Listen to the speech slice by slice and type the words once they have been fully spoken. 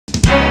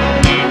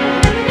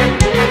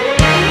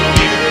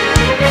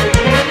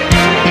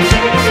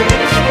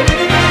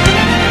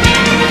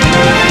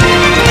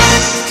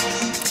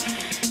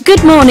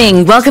Good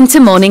morning. Welcome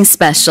to Morning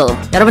Special.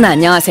 여러분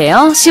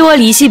안녕하세요. 10월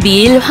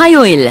 22일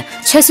화요일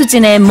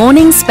최수진의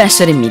Morning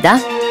Special입니다.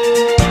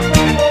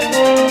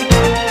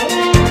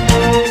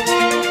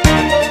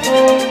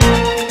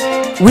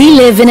 We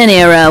live in an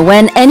era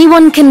when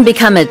anyone can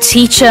become a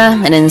teacher,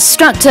 an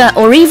instructor,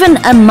 or even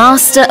a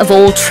master of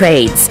all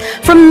trades.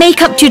 From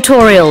makeup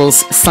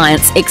tutorials,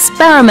 science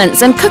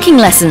experiments, and cooking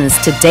lessons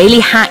to daily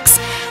hacks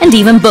and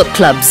even book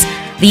clubs,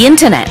 the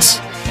internet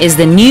is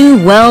the new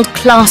world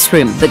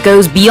classroom that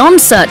goes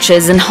beyond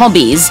searches and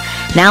hobbies.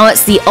 Now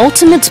it's the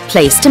ultimate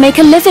place to make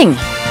a living.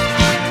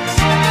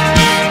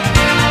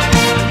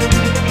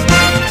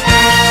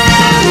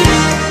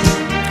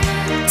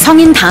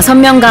 성인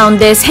 5명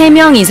가운데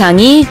 3명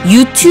이상이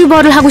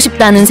유튜버를 하고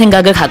싶다는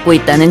생각을 갖고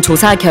있다는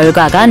조사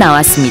결과가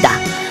나왔습니다.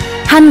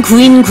 한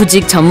구인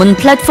구직 전문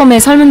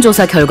플랫폼의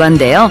설문조사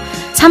결과인데요.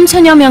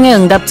 3천여 명의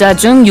응답자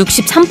중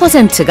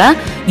 63%가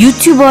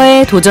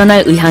유튜버에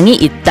도전할 의향이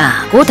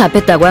있다고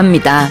답했다고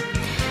합니다.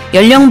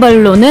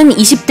 연령별로는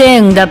 20대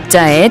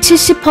응답자의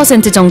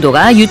 70%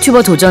 정도가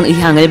유튜버 도전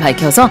의향을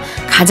밝혀서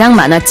가장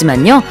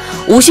많았지만요.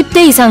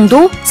 50대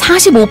이상도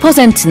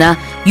 45%나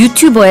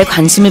유튜버에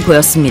관심을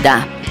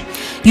보였습니다.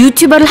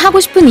 유튜버를 하고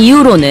싶은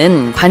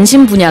이유로는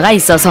관심 분야가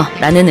있어서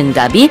라는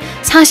응답이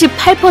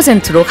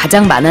 48%로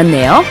가장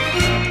많았네요.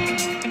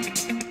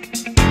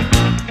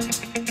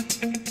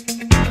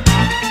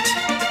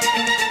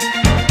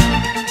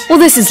 Well,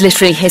 this is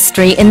literally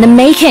history in the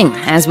making,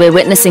 as we're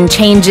witnessing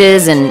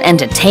changes in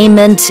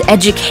entertainment,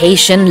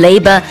 education,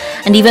 labor,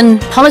 and even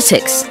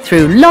politics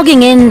through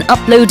logging in,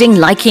 uploading,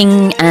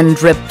 liking, and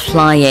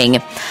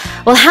replying.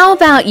 Well, how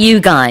about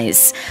you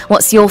guys?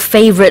 What's your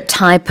favorite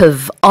type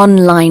of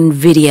online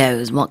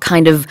videos? What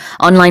kind of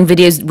online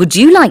videos would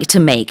you like to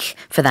make,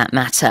 for that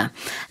matter?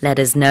 Let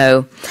us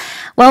know.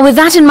 Well, with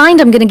that in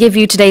mind, I'm going to give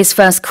you today's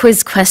first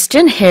quiz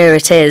question. Here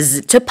it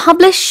is. To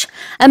publish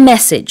a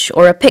message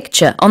or a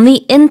picture on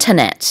the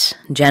internet,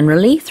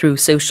 generally through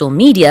social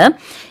media,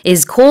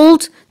 is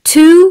called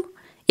to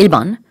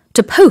 1번,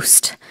 to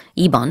post,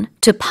 2번,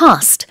 to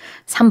past,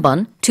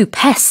 3번, to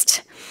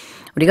pest.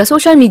 우리가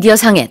소셜미디어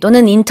상에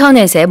또는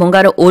인터넷에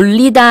뭔가를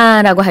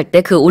올리다라고 할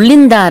때 그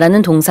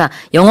올린다라는 동사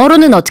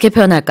영어로는 어떻게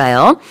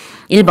표현할까요?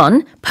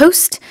 1번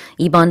post,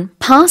 2번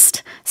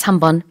past,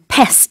 3번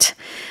pest.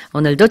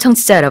 오늘도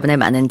청취자 여러분의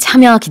많은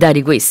참여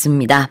기다리고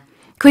있습니다.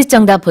 퀴즈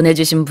정답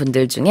보내주신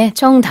분들 중에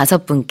총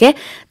 5분께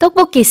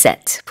떡볶이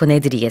세트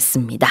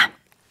보내드리겠습니다.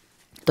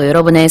 또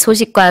여러분의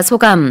소식과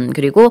소감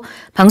그리고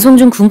방송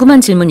중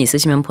궁금한 질문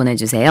있으시면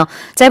보내주세요.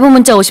 짧은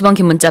문자 50원,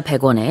 긴 문자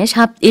 100원에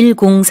샵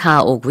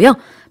 1045고요.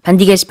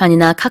 반디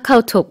게시판이나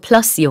카카오톡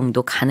플러스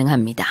이용도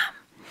가능합니다.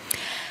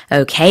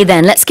 Okay,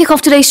 then let's kick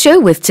off today's show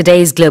with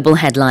today's global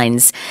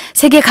headlines.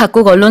 세계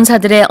각국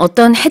언론사들의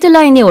어떤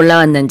헤드라인이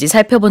올라왔는지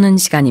살펴보는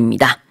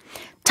시간입니다.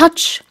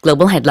 Touch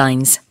Global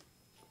Headlines.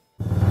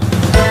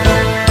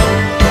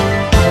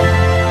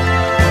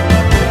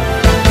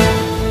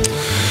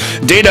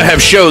 Data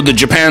have showed that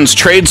Japan's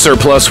trade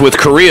surplus with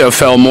Korea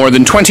fell more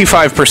than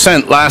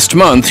 25% last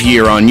month,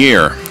 year on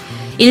year.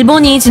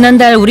 일본이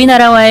지난달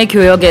우리나라와의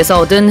교역에서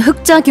얻은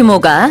흑자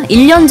규모가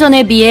 1년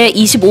전에 비해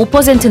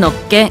 25%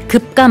 넘게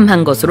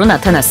급감한 것으로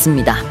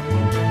나타났습니다.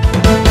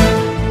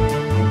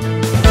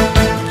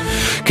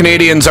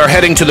 Canadians are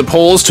heading to the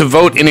polls to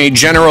vote in a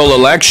general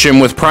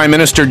election with Prime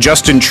Minister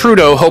Justin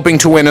Trudeau hoping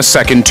to win a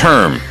second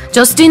term.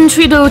 저스틴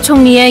트루도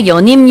총리의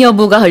연임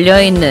여부가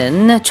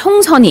걸려있는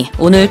총선이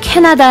오늘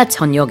캐나다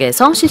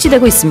전역에서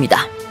실시되고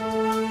있습니다.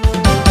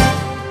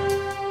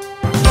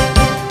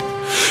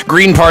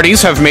 Green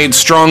parties have made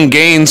strong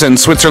gains in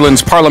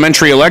Switzerland's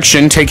parliamentary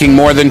election, taking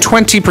more than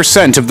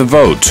 20% of the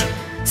vote.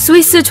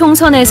 스위스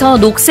총선에서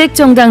녹색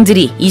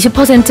정당들이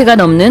 20%가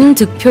넘는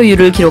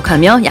득표율을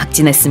기록하며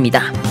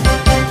약진했습니다.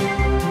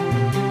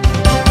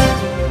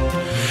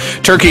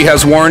 Turkey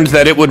has warned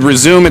that it would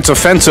resume its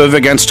offensive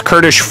against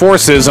Kurdish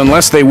forces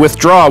unless they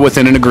withdraw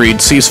within an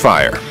agreed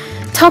ceasefire.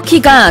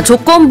 터키가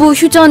조건부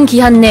휴전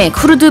기한 내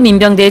쿠르드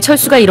민병대의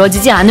철수가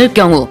이뤄지지 않을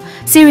경우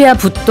시리아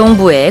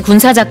북동부의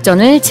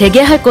군사작전을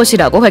재개할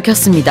것이라고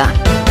밝혔습니다.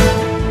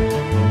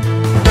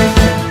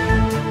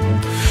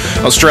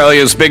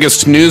 Australia's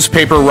biggest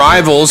newspaper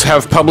rivals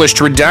have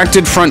published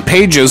redacted front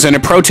pages in a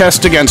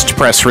protest against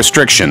press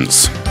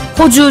restrictions.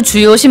 호주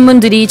주요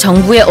신문들이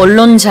정부의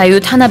언론 자유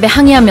탄압에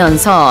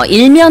항의하면서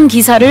일면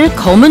기사를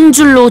검은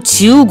줄로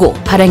지우고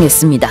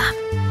발행했습니다.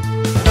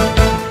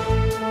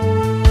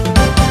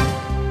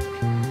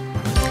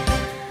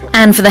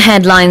 And for the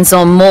headlines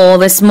on more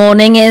this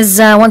morning is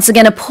once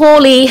again a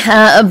poorly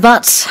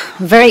but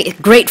very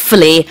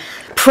gratefully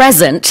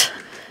present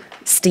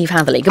Steve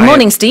Hatherley. Good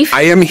morning, Steve.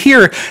 I am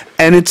here,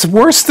 and it's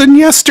worse than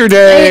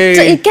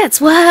yesterday. It gets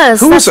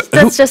worse.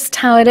 That's just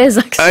how it is.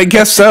 I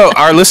guess so.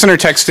 Our listener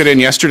texted in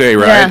yesterday,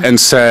 right, Yeah. and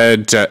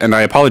said, and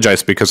I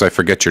apologize because I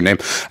forget your name,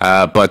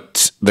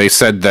 but they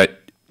said that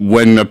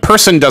when a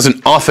person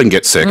doesn't often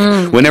get sick,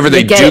 whenever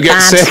they do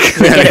get sick,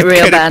 they get it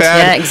real bad.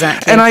 Yeah,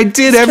 exactly. And I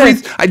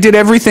did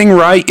everything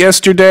right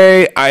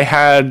yesterday. I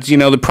had,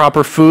 the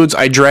proper foods.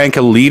 I drank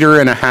 1.5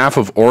 liters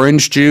of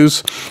orange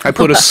juice. I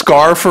put a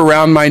scarf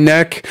around my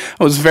neck.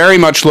 I was very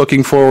much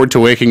looking forward to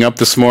waking up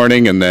this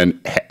morning, and then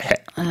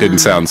didn't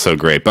sound so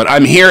great. But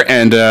I'm here,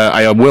 and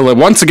I will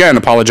once again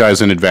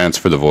apologize in advance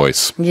for the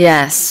voice.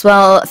 Yes.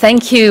 Well,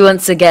 thank you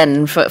once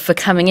again for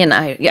coming in.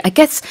 I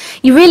guess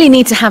you really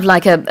need to have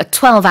like a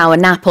 12-hour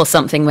nap or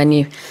something when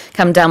you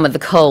come down with the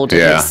cold.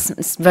 Yeah.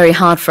 It's very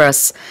hard for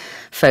us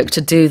folk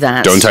to do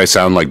that. Don't I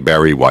sound like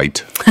Barry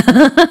White?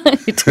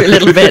 You do a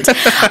little bit.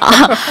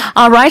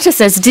 Our writer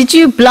says, did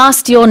you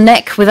blast your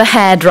neck with a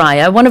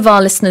hairdryer? One of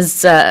our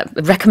listeners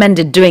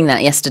recommended doing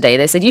that yesterday.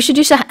 They said you should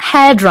use a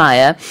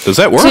hairdryer. Does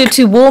that work?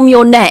 To warm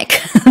your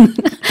neck.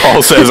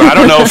 Paul says, I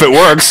don't know if it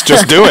works.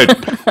 Just do it.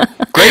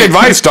 Great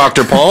advice,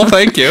 Dr. Paul.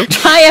 Thank you.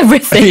 Try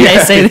everything, they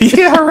say.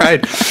 Yeah,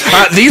 right.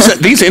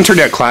 These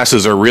internet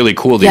classes are really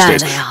cool these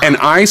days. They are. And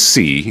I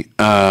see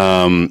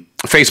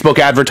Facebook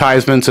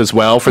advertisements as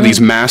well for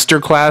these master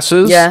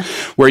classes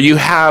where you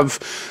have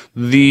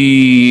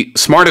the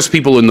smartest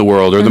people in the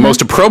world, or the most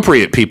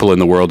appropriate people in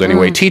the world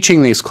anyway,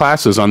 teaching these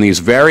classes on these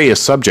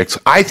various subjects.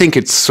 I think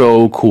it's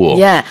so cool.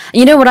 Yeah.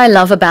 You know what I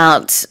love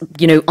about,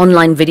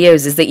 online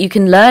videos is that you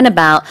can learn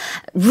about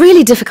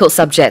really difficult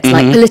subjects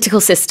like political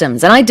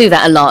systems. And I do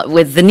that a lot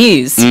with the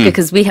news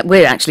because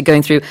we're actually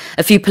going through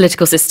a few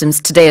political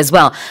systems today as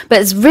well.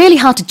 But it's really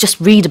hard to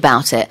just read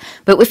about it.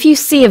 But if you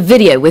see a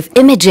video with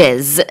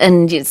images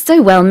and it's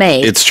so well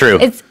made. It's true.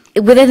 It's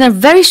within a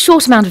very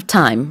short amount of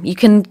time, you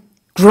can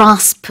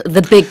grasp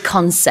the big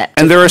concept.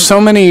 And there are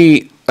so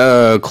many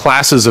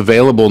classes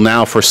available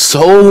now for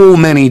so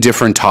many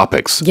different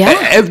topics.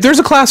 Yeah. There's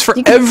a class for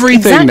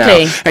everything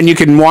now. And you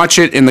can watch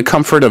it in the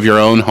comfort of your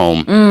own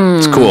home.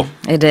 It's cool.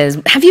 It is.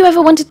 Have you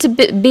ever wanted to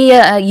be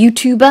a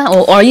YouTuber,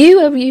 or are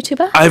you a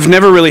YouTuber? I've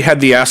never really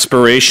had the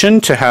aspiration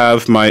to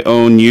have my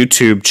own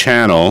YouTube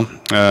channel.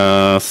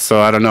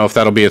 So I don't know if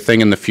that'll be a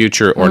thing in the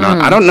future or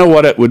not. I don't know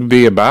what it would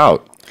be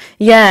about.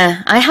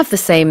 Yeah, I have the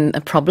same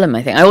problem,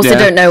 I think. I also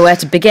don't know where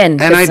to begin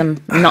because I'm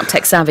not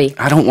tech savvy.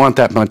 I don't want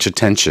that much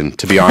attention,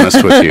 to be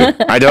honest with you.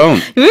 I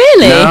don't.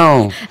 Really?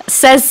 No.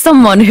 Says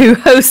someone who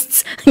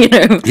hosts,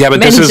 Yeah, but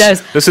many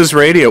shows. This is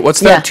radio.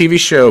 What's that TV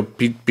show?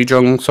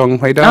 Bijong Song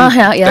Huidang? Oh,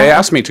 yeah. They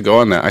asked me to go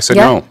on that. I said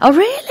no. Oh,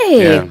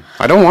 really? Yeah.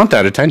 I don't want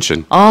that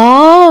attention.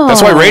 Oh.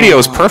 That's why radio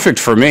is perfect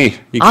for me.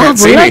 You can't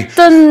see me.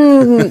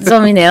 몰랐던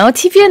점이네요.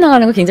 TV에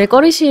나가는 거 굉장히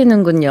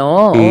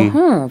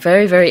꺼리시는군요.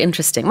 Very, very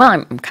interesting. Well,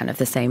 I'm kind of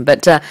the same,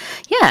 but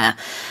yeah.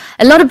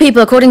 A lot of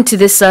people, according to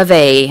this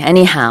survey,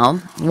 anyhow,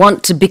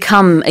 want to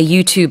become a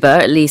YouTuber.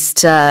 At least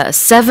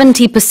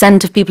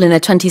 70% of people in their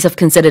 20s have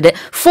considered it.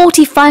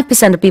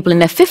 45% of people in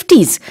their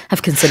 50s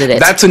have considered it.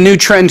 That's a new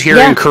trend here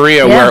in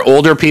Korea where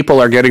older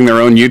people are getting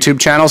their own YouTube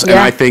channels, and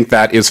I think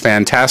that is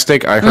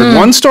fantastic. I heard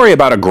one story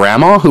about a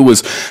grandma who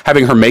was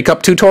having her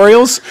makeup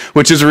tutorials,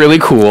 which is really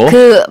cool.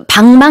 그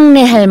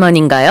방망래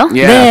할머니인가요?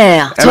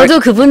 Yeah. 네, 저도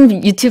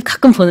그분 유튜브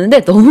가끔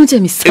보는데 너무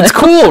재밌어요. It's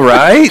cool,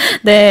 right?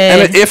 네.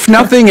 And if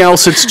nothing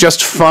else, it's just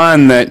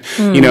fun that,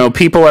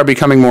 people are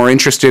becoming more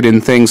interested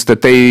in things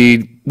that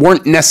they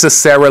weren't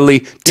necessarily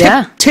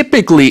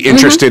typically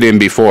interested in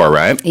before,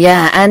 right?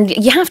 Yeah, and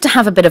you have to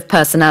have a bit of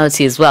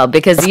personality as well,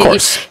 because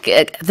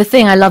the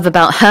thing I love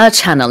about her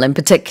channel in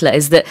particular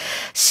is that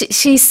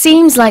she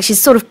seems like she's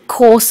sort of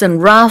coarse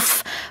and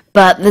rough,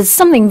 but there's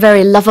something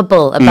very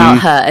lovable about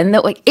her. And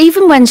that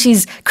even when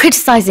she's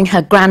criticizing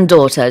her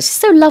granddaughter, she's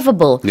so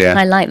lovable. Yeah. And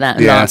I like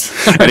that a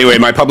lot. Anyway,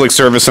 my public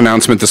service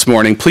announcement this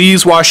morning.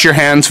 Please wash your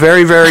hands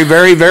very, very,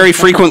 very, very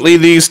frequently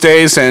these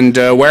days, and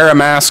wear a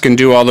mask and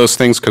do all those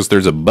things because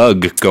there's a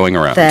bug going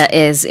around. There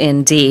is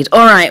indeed.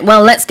 All right,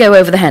 well, let's go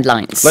over the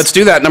headlines. Let's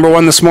do that. Number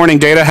one this morning,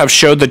 data have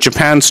showed that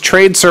Japan's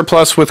trade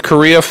surplus with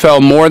Korea fell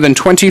more than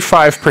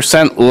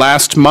 25%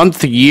 last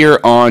month,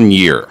 year on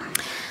year.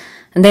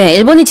 네,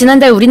 일본이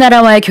지난달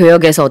우리나라와의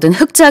교역에서 얻은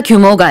흑자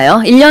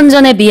규모가요, 1년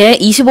전에 비해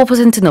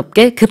 25%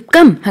 높게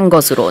급감한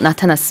것으로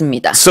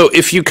나타났습니다. So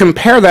if you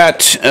compare that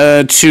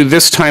to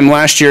this time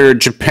last year,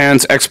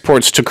 Japan's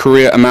exports to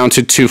Korea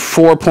amounted to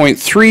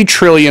 4.3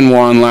 trillion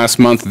won last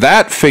month.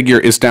 That figure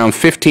is down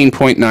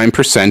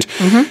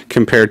 15.9%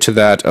 compared to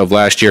that of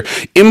last year.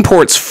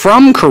 Imports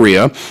from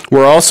Korea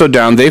were also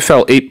down. They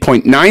fell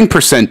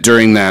 8.9%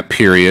 during that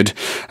period.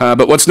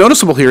 But what's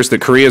noticeable here is that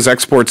Korea's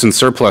exports and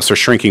surplus are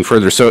shrinking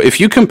further. So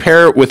if you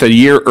compare it with a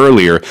year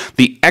earlier,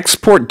 the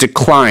export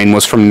decline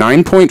was from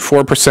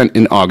 9.4%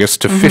 in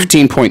August to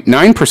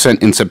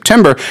 15.9% in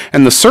September,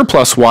 and the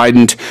surplus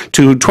widened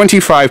to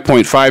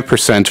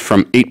 25.5%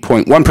 from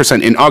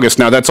 8.1% in August.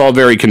 Now, that's all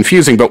very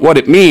confusing, but what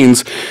it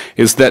means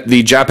is that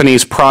the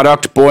Japanese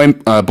product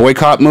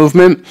boycott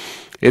movement,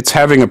 it's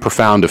having a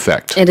profound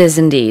effect. It is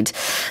indeed.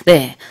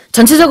 네,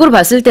 전체적으로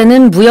봤을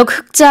때는 무역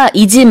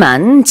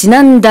흑자이지만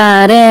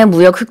지난달의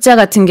무역 흑자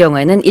같은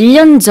경우에는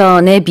 1년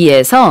전에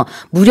비해서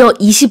무려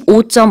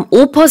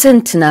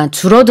 25.5%나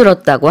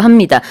줄어들었다고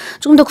합니다.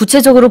 조금 더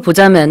구체적으로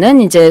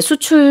보자면은 이제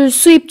수출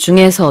수입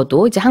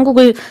중에서도 이제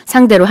한국을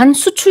상대로 한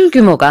수출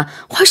규모가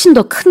훨씬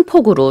더 큰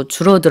폭으로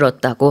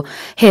줄어들었다고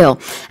해요.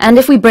 And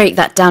if we break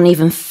that down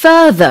even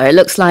further, it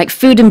looks like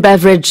food and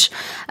beverage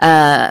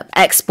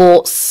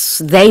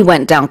exports, they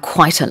went down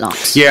quite a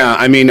lot. Yeah,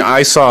 I mean,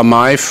 I saw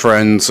my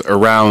friends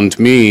around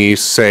me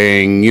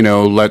saying, you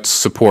know, let's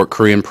support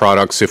Korean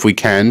products if we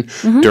can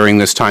during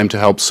this time to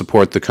help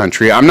support the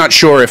country. I'm not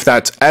sure if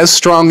that's as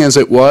strong as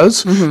it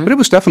was, but it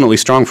was definitely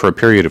strong for a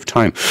period of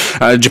time.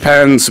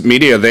 Japan's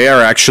media, they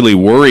are actually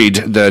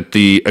worried that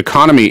the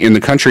economy in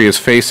the country is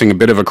facing a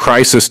bit of a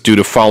crisis due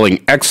to falling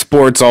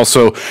exports,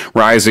 also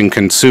rising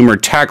consumer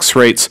tax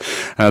rates.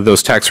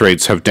 Those tax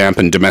rates have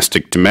dampened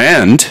domestic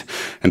demand,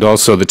 and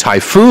also the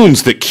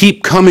typhoons that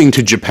keep coming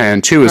to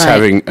Japan too is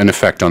having an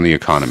effect on the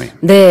economy.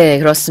 네,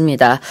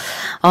 그렇습니다.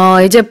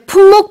 이제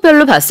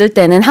품목별로 봤을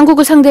때는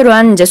한국을 상대로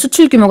한 이제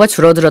수출 규모가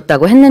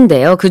줄어들었다고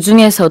했는데요. 그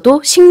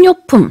중에서도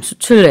식료품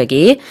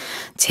수출액이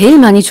제일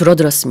많이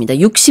줄어들었습니다.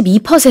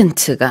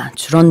 62%가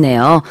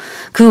줄었네요.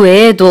 그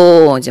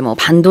외에도 이제 뭐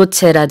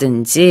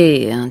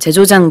반도체라든지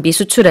제조 장비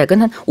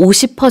수출액은 한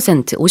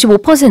 50%,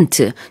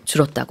 55%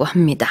 줄었다고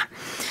합니다.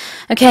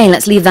 Okay,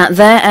 let's leave that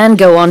there and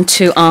go on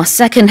to our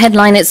second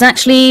headline. It's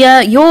actually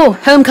your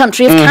home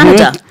country of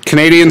Canada.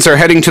 Canadians are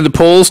heading to the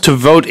polls to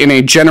vote in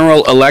a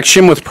general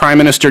election with Prime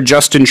Minister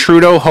Justin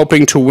Trudeau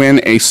hoping to win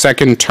a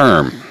second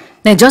term.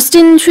 네,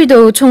 저스틴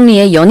트루도우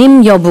총리의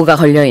연임 여부가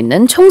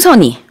걸려있는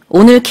총선이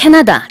오늘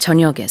캐나다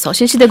전역에서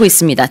실시되고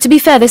있습니다. To be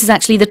fair, this is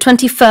actually the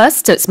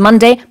 21st, so it's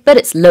Monday, but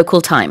it's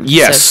local time.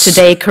 Yes. So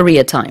today,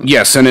 Korea time.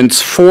 Yes, and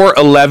it's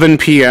 4:11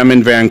 p.m.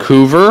 in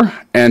Vancouver,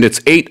 and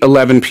it's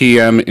 8:11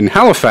 p.m. in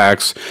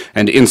Halifax,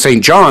 and in St.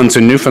 John's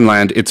in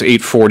Newfoundland, it's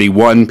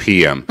 8:41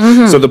 p.m.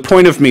 So the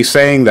point of me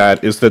saying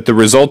that is that the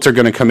results are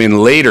going to come in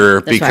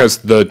later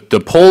because the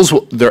polls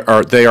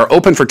they are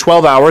open for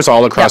 12 hours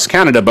all across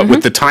Canada, but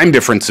with the time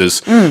differences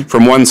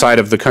from one side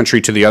of the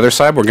country to the other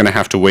side, we're going to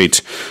have to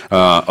wait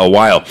a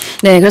while.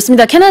 네,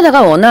 그렇습니다.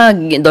 캐나다가 워낙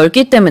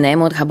넓기 때문에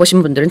뭐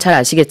가보신 분들은 잘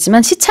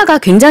아시겠지만 시차가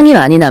굉장히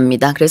많이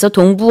납니다. 그래서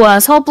동부와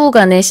서부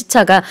간의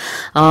시차가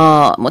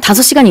뭐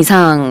 5시간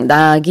이상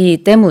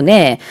나기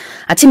때문에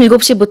아침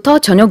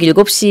 7시부터 저녁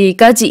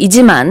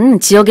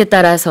 7시까지이지만 지역에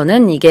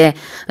따라서는 이게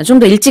좀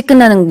더 일찍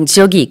끝나는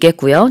지역이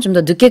있겠고요. 좀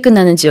더 늦게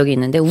끝나는 지역이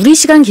있는데 우리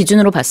시간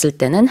기준으로 봤을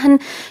때는 한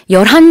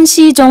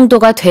 11시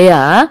정도가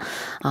돼야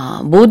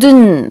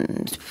모든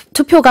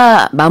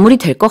투표가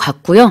마무리될 것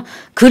같고요.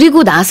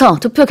 그리고 나서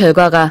투표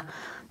결과가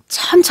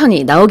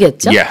천천히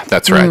나오겠죠? Yeah,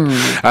 that's right.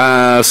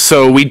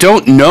 So we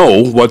don't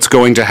know what's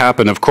going to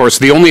happen. Of course,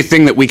 the only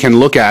thing that we can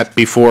look at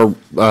before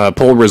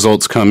poll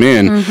results come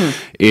in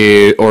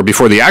or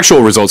before the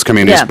actual results come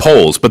in is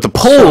polls. But the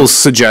polls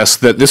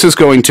suggest that this is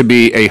going to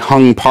be a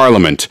hung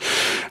parliament.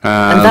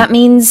 And that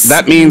means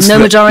no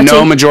majority?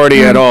 No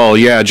majority at all.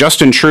 Yeah,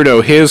 Justin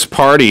Trudeau, his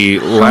party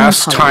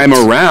last time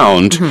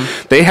around,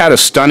 they had a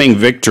stunning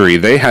victory.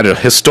 They had a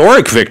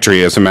historic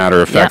victory, as a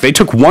matter of fact. They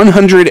took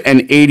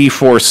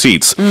 184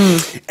 seats.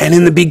 And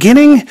in the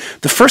beginning,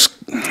 the first...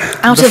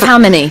 Out of how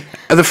many?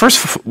 The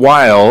first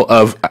while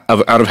of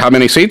out of how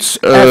many seats?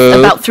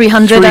 About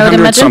 300, I would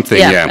imagine. Something,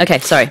 yeah. Okay,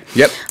 sorry.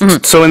 Yep.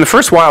 So in the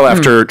first while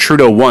after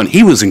Trudeau won,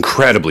 he was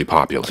incredibly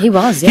popular. He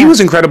was, yeah. He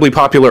was incredibly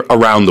popular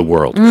around the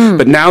world.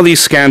 But now these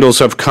scandals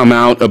have come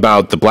out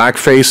about the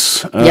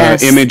blackface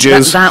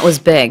images. That was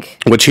big.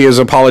 Which he has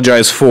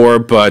apologized for,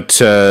 but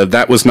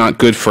that was not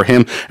good for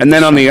him. And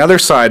then on the other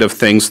side of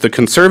things, the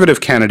Conservative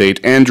candidate,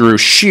 Andrew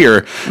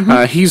Scheer,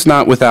 he's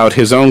not without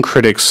his own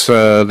critics.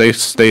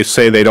 They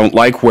say they don't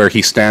like where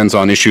he stands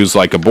on issues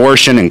like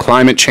abortion and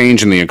climate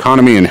change and the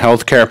economy and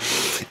healthcare.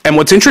 And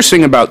what's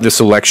interesting about this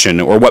election,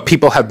 or what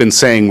people have been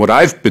saying, what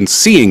I've been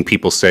seeing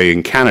people say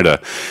in Canada,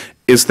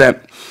 is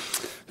that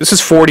this is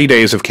 40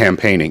 days of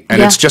campaigning,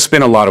 and it's just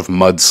been a lot of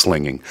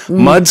mudslinging.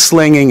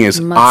 Mudslinging is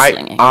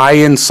I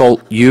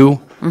insult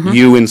you,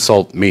 you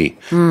insult me.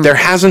 There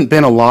hasn't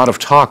been a lot of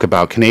talk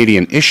about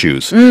Canadian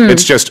issues.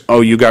 It's just, oh,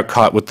 you got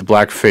caught with the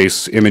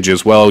blackface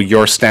images. Well,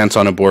 your stance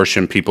on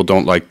abortion, people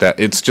don't like that.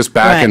 It's just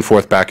back and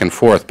forth,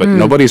 but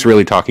nobody's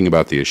really talking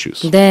about the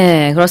issues.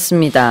 네,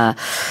 그렇습니다.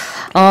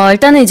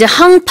 일단은 이제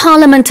hung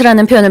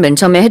parliament라는 표현을 맨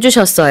처음에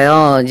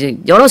해주셨어요. 이제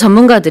여러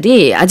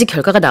전문가들이 아직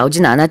결과가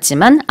나오진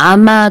않았지만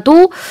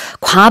아마도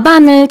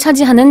과반을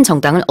차지하는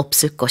정당은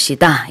없을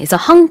것이다. 그래서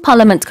hung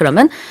parliament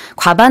그러면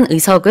과반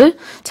의석을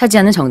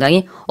차지하는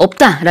정당이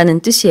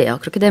없다라는 뜻이에요.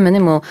 그렇게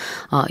되면은 뭐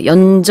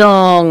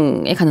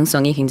연정의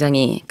가능성이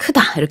굉장히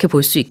크다 이렇게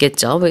볼 수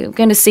있겠죠. We're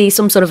going to see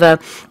some sort of a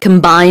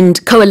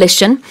combined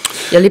coalition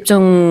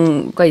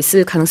연립정부가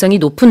있을 가능성이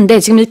높은데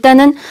지금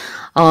일단은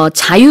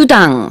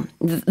자유당,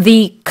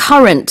 the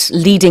current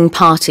leading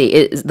party,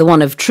 is the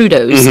one of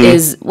Trudeau's,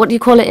 is, what do you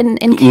call it in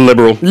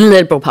Liberal.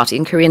 Liberal Party,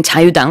 in Korean,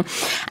 자유당.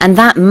 And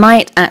that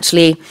might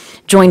actually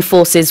join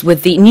forces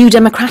with the New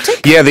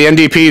Democratic? Yeah, the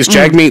NDPs.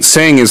 Jagmeet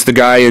Singh is the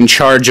guy in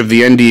charge of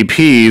the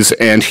NDPs,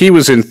 and he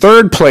was in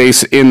third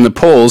place in the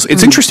polls.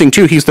 It's interesting,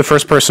 too. He's the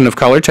first person of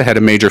color to head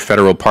a major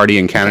federal party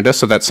in Canada,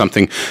 so that's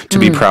something to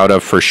be proud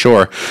of for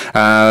sure.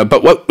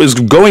 But what is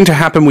going to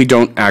happen, we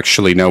don't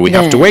actually know. We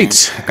have to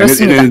wait. And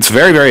it's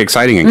very, very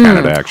exciting in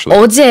Canada, actually.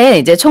 어제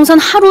이제 총선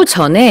하루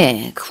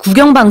전에 그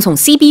국영방송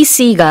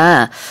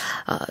CBC가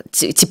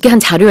집계한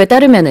자료에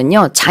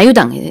따르면은요,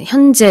 자유당,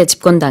 현재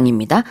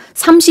집권당입니다.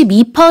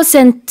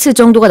 32%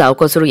 정도가 나올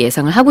것으로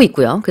예상을 하고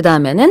있고요. 그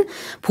다음에는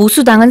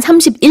보수당은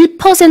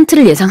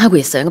 31%를 예상하고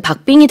있어요.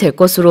 박빙이 될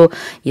것으로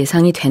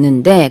예상이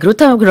되는데,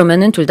 그렇다고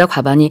그러면은 둘 다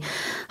과반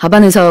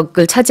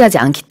의석을 차지하지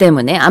않기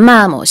때문에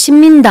아마 뭐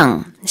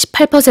신민당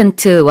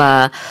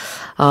 18%와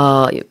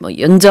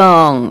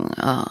연정,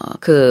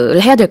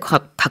 그를 해야 될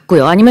것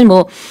같고요. 아니면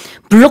뭐,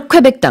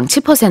 블록퀘벡당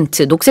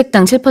 7%,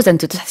 녹색당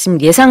 7%도 사실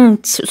예상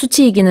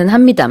수치이기는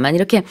합니다만,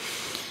 이렇게,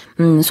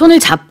 손을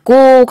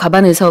잡고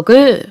과반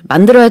의석을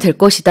만들어야 될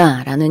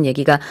것이다. 라는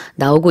얘기가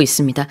나오고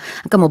있습니다.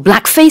 아까 뭐,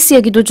 블랙페이스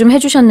얘기도 좀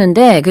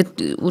해주셨는데,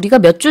 우리가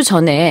몇 주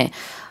전에,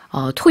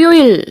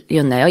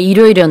 토요일이었나요?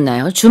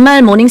 일요일이었나요?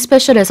 주말 모닝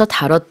스페셜에서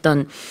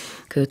다뤘던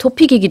그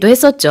토픽이기도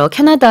했었죠.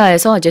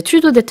 캐나다에서 이제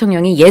트루도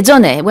대통령이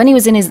예전에 when he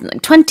was in his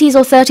 20s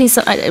or 30s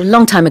a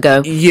long time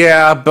ago.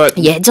 Yeah, but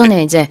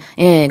예전에 이제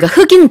그러니까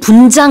흑인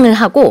분장을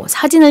하고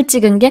사진을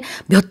찍은 게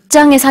몇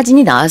장의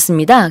사진이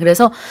나왔습니다.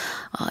 그래서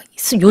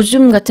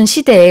요즘 같은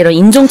시대에 이런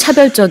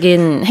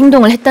인종차별적인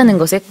행동을 했다는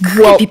것에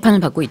크게 비판을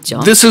받고 있죠.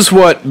 This is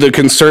what the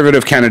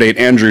conservative candidate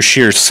Andrew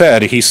Scheer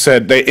said. He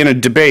said that in a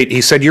debate,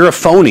 he said, you're a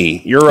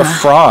phony, you're a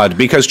fraud,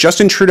 because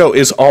Justin Trudeau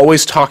is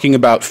always talking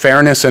about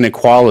fairness and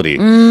equality,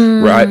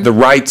 right? The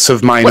rights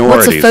of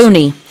minorities. What's a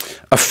phony?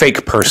 A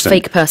fake person. A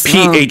fake person.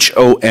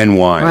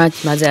 P-H-O-N-Y.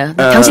 맞아요.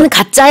 당신은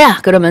가짜야!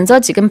 그러면서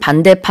지금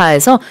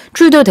반대파에서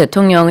트루도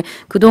대통령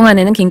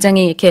그동안에는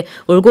굉장히 이렇게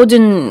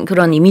올곧은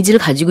그런 이미지를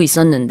가지고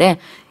있었는데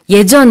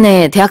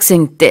예전에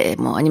대학생 때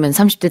뭐 아니면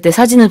 30대 때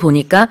사진을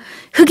보니까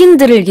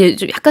흑인들을 이렇게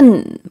좀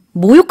약간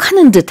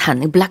모욕하는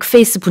듯한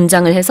블랙페이스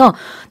분장을 해서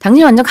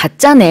당신 완전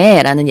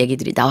가짜네라는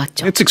얘기들이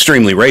나왔죠. It's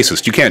extremely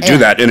racist. You can't do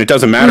that, and it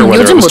doesn't matter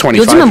whether it was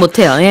 25. 요즘은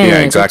못해요.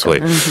 Yeah, exactly.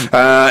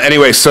 그렇죠.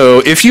 Anyway,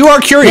 so if you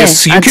are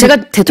curious, you can.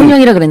 제가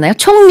대통령이라 그랬나요?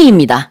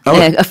 총리입니다.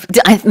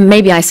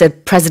 Maybe I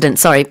said president.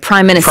 Sorry,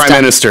 prime minister.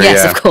 Prime minister.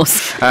 Yes, yeah. of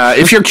course.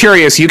 If you're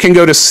curious, you can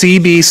go to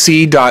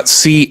cbc.ca.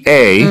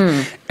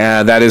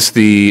 That is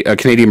the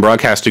Canadian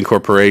Broadcasting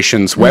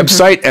Corporation's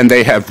website, and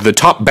they have the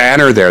top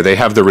banner there. They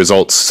have the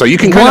results, so you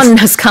can One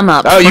has come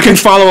up. Oh, you can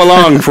follow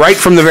along right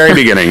from the very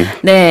beginning.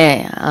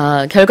 네,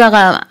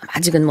 결과가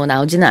아직은 뭐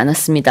나오지는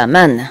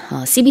않았습니다만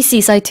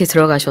CBC 사이트에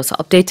들어가셔서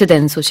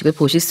업데이트된 소식을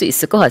보실 수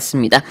있을 것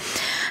같습니다.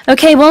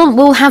 Okay, well,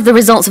 we'll have the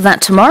results of that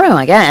tomorrow,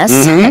 I guess.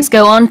 Let's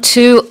go on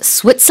to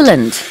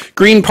Switzerland.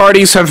 Green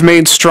parties have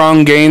made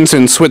strong gains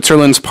in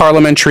Switzerland's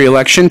parliamentary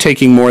election,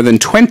 taking more than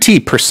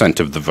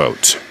 20% of the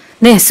vote.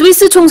 네,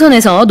 스위스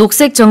총선에서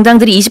녹색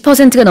정당들이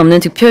 20%가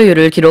넘는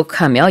득표율을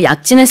기록하며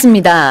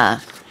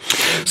약진했습니다.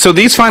 So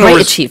these final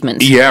Great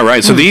achievement. Yeah,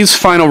 right. So these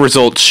final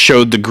results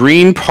showed the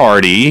Green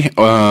Party,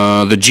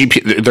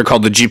 they're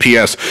called the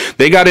GPS.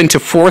 They got into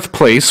fourth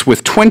place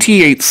with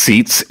 28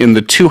 seats in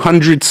the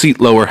 200-seat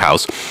lower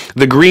house.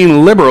 The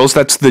Green Liberals,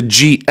 that's the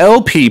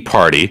GLP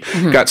party,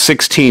 got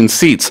 16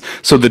 seats.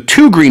 So the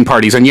two Green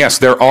parties, and yes,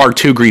 there are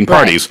two Green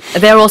parties.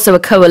 Right. They're also a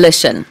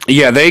coalition.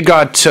 Yeah, they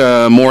got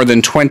more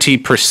than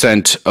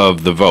 20%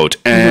 of the vote.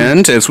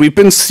 And as we've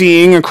been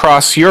seeing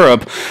across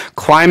Europe,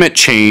 climate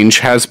change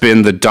has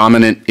been the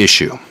dominant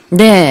issue.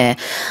 네,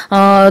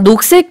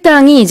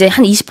 녹색당이 이제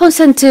한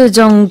 20%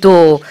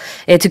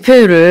 정도의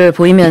득표율을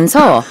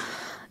보이면서,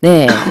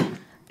 네,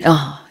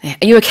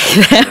 you're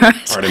okay there.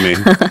 Pardon me.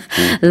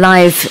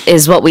 Live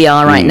is what we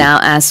are right now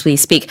as we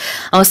speak.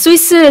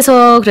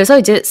 스위스에서 그래서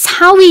이제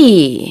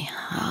 4위의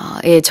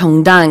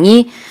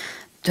정당이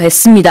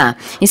됐습니다.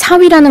 이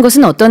 4위라는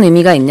것은 어떤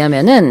의미가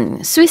있냐면은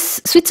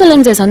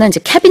스위tzerland에서는 이제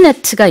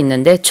캐비넷가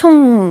있는데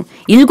총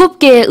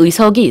 7개의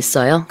의석이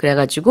있어요.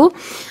 그래가지고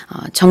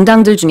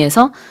정당들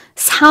중에서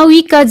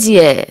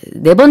 4위까지의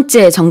네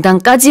번째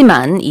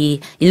정당까지만 이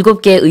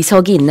 7개의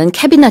의석이 있는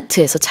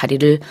캐비넷에서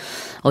자리를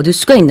얻을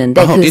수가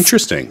있는데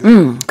interesting.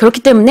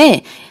 그렇기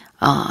때문에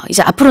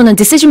이제 앞으로는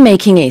decision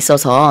making에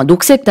있어서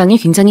녹색당이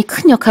굉장히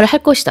큰 역할을 할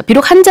것이다.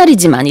 비록 한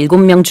자리지만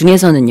 7명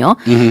중에서는요.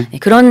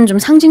 그런 좀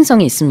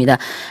상징성이 있습니다.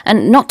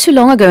 And not too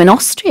long ago in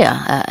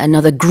Austria,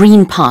 another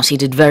Green Party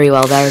did very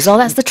well there as well.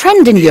 That's the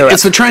trend in Europe.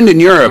 It's the trend in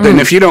Europe. And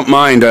if you don't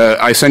mind,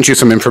 I sent you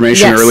some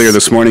information earlier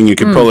this morning. You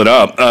could pull it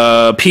up.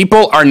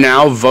 People are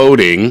now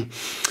voting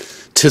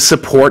to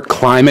support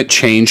climate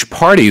change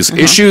parties.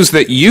 Issues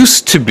that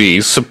used to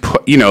be,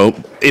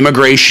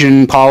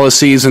 immigration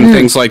policies and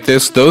things like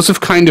this, those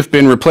have kind of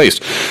been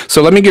replaced.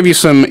 So let me give you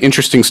some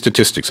interesting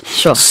statistics.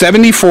 Sure.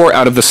 74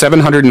 out of the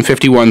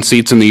 751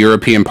 seats in the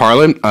European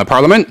Parliament,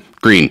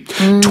 Green.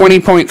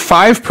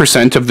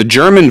 20.5% of the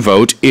German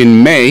vote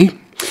in May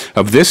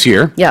of this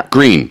year, Yep.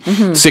 green.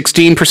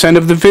 16%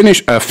 of the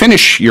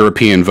Finnish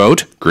European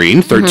vote,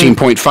 green.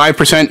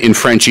 13.5% in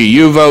French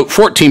EU vote.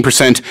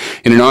 14%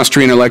 in an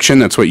Austrian election.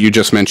 That's what you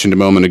just mentioned a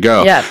moment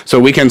ago. Yep. So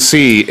we can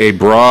see a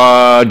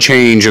broad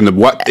change in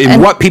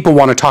what people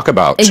want to talk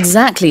about.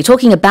 Exactly.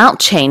 Talking about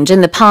change.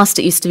 In the past,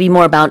 it used to be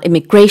more about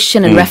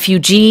immigration and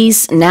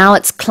refugees. Now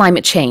it's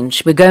climate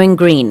change. We're going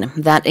green.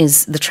 That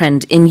is the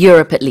trend in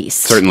Europe, at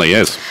least. Certainly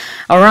is.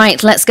 All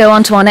right, let's go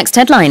on to our next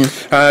headline.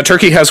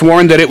 Turkey has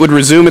warned that it would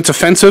resume its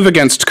offensive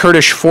against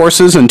Kurdish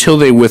forces until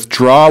they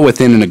withdraw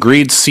within an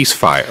agreed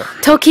ceasefire.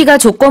 터키가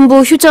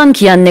조건부 휴전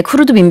기한 내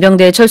쿠르드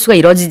민병대의 철수가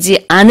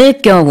이뤄지지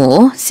않을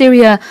경우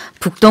시리아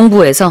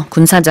북동부에서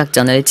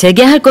군사작전을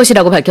재개할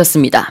것이라고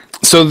밝혔습니다.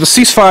 So the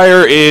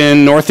ceasefire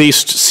in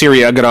northeast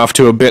Syria got off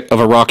to a bit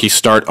of a rocky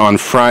start on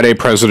Friday.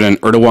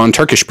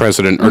 Turkish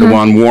President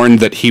Erdogan warned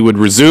that he would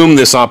resume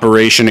this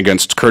operation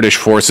against Kurdish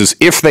forces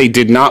if they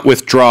did not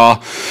withdraw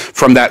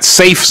from that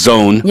safe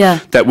zone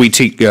that we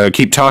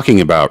keep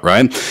talking about,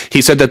 right?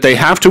 He said that they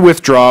have to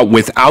withdraw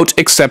without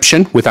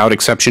exception. Without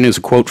exception is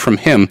a quote from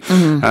him,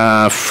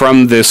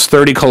 from this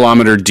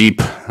 30-kilometer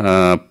deep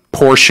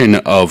portion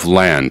of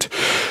land.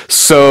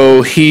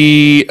 So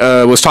he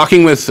was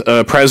talking with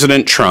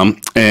President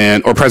Trump,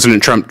 or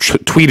President Trump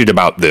tweeted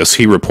about this.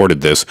 He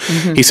reported this.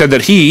 He said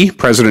that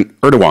President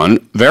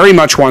Erdogan, very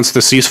much wants the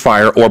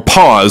ceasefire or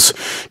pause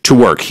to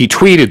work. He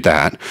tweeted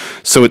that.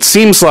 So it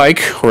seems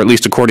like, or at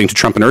least according to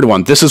Trump and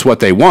Erdogan, this is what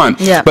they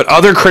want. Yeah. But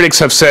other critics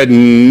have said,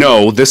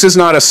 no, this is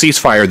not a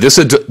ceasefire. This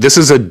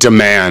is a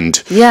demand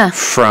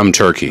from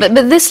Turkey. But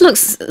this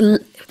looks...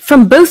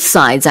 From both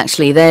sides,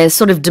 actually, they're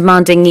sort of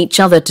demanding each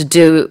other to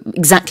do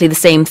exactly the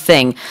same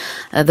thing.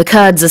 The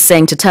Kurds are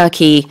saying to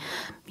Turkey,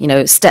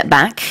 step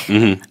back.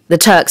 The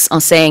Turks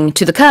are saying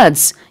to the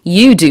Kurds,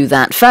 you do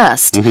that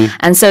first.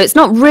 And so it's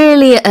not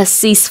really a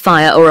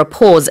ceasefire or a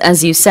pause,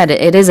 as you said,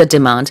 it is a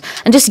demand.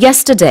 And just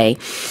yesterday,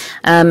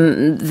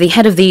 the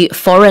head of the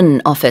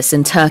Foreign Office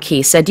in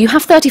Turkey said, you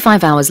have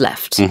 35 hours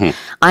left.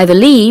 Either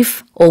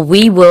leave or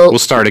we'll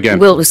start again.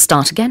 We'll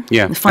start again.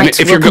 Yeah. The fight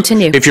will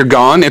continue. If you're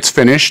gone, it's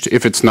finished.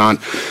 If it's not,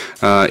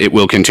 it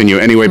will continue.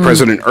 Anyway,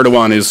 President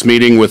Erdogan is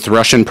meeting with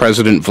Russian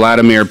President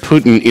Vladimir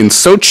Putin in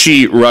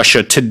Sochi,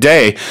 Russia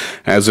today,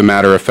 as a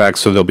matter of fact.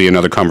 So there'll be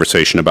another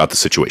conversation about the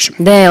situation.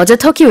 네, 어제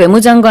터키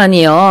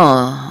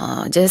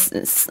외무장관이요. 이제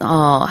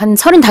한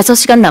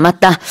 35시간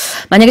남았다.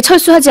 만약에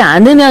철수하지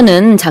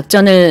않으면은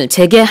작전을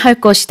재개할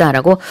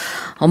것이다라고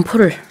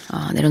엄포를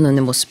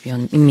내려놓는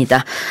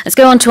모습입니다. Let's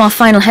go on to our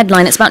final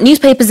headline. It's about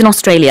newspapers in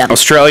Australia.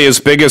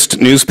 Australia's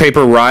biggest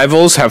newspaper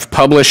rivals have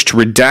published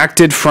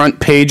redacted front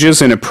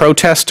pages in a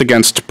protest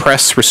against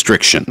press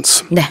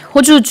restrictions. 네,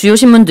 호주 주요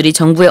신문들이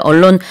정부의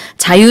언론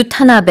자유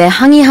탄압에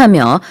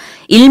항의하며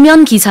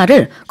일면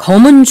기사를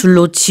검은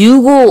줄로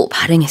지우고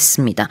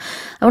발행했습니다.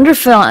 I wonder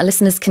if our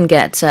listeners can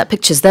get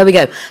pictures. There we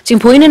go. 지금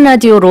보이는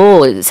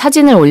라디오로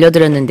사진을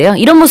올려드렸는데요.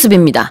 이런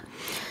모습입니다.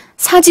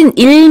 사진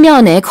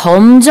일면에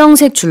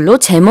검정색 줄로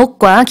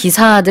제목과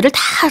기사들을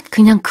다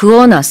그냥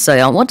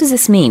그어놨어요. What does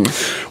this mean?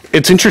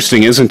 It's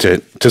interesting, isn't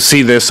it, to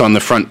see this on the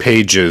front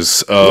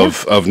pages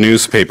of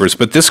newspapers.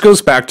 But this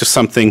goes back to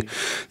something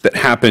that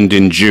happened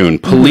in June.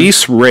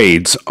 Police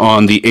raids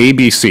on the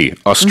ABC,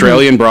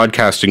 Australian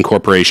Broadcasting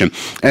Corporation,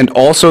 and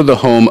also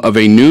the home of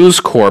a News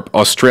Corp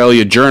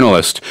Australia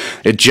journalist.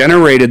 It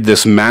generated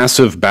this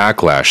massive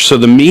backlash. So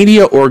the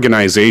media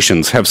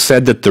organizations have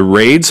said that the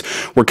raids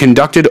were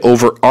conducted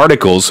over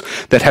articles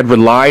that had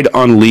relied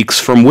on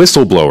leaks from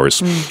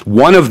whistleblowers.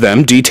 One of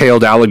them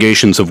detailed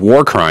allegations of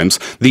war crimes.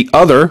 The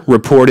other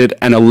reported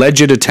an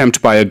alleged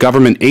attempt by a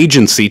government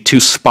agency to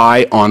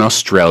spy on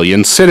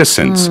Australian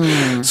citizens.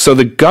 So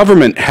the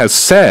government has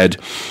said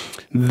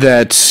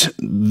that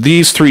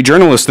these three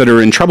journalists that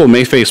are in trouble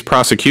may face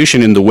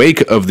prosecution in the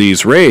wake of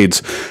these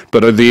raids,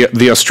 but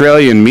the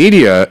Australian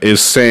media is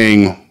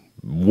saying,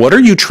 what are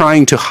you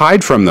trying to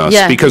hide from us?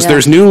 Because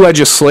there's new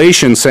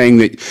legislation saying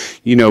that,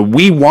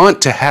 we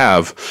want to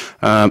have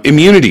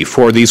immunity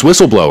for these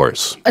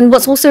whistleblowers. And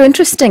what's also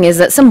interesting is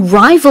that some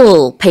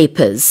rival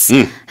papers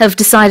have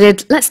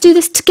decided, let's do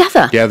this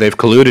together. Yeah, they've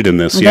colluded in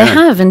this. They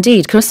have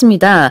indeed.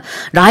 그렇습니다.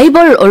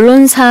 라이벌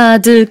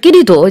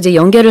언론사들끼리도 이제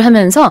연계를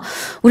하면서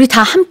우리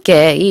다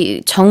함께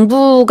이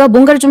정부가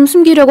뭔가를 좀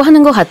숨기려고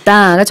하는 것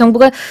같다. 그러니까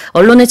정부가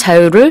언론의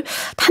자유를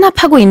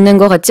탄압하고 있는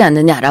것 같지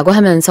않느냐라고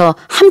하면서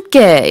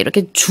함께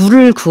이렇게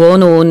줄을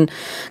그어놓은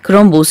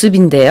그런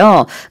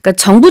모습인데요. 그러니까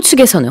정부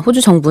측에서는, 호주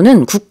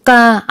정부는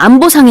국가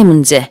안보상의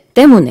문제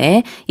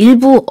때문에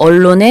일부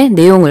언론의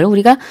내용을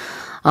우리가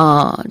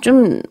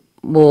좀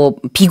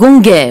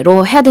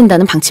비공개로 해야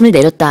된다는 방침을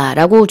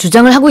내렸다라고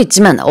주장을 하고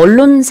있지만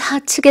언론사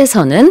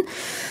측에서는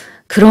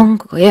그런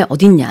거에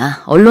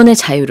어딨냐, 언론의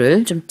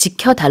자유를 좀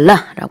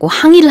지켜달라라고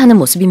항의를 하는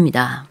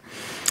모습입니다.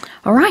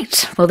 All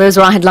right. Well, those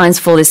are our headlines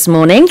for this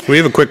morning. We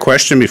have a quick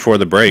question before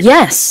the break.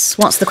 Yes.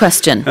 What's the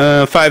question?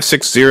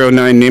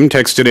 5609 Nim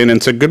texted in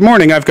and said, good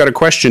morning, I've got a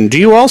question. Do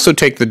you also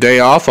take the day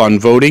off on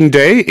voting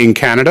day in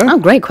Canada? Oh,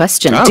 great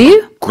question. Do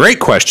you?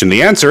 Great question.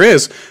 The answer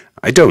is,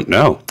 I don't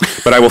know,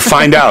 but I will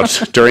find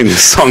out during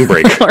this song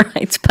break. All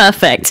right,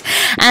 perfect.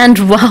 And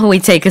while we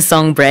take a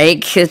song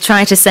break,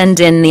 try to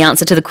send in the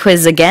answer to the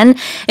quiz again.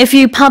 If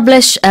you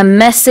publish a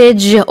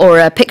message or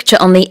a picture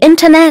on the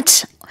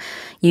internet,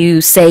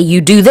 you say you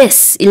do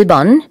this.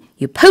 1번,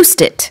 you post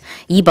it.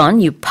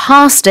 2번, you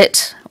passed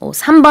it.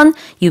 3번,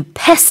 you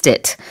passed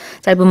it.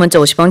 짧은 문자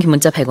 50원, 긴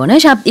문자 100원에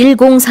샵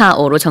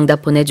 1045로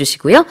정답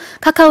보내주시고요.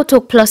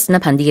 카카오톡 플러스나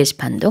반디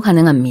게시판도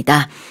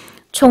가능합니다.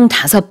 총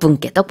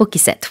 5분께 떡볶이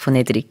세트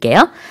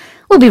보내드릴게요.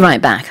 We'll be right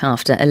back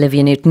after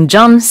Olivia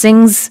Newton-John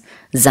sings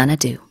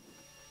Xanadu.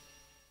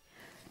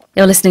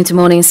 You're listening to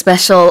Morning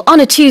Special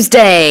on a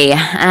Tuesday,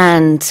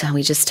 and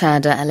we just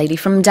heard a lady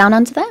from Down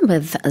Under there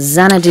with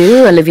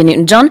Xanadu, Olivia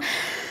Newton-John.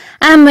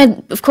 And we're,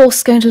 of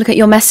course, going to look at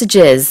your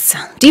messages.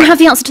 Do you have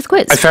the answer to the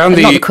quiz? I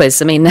found Not the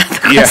quiz, I mean the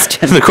question. Yeah,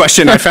 the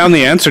question. I found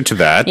the answer to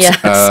that. Yes.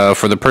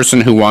 For the person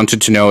who wanted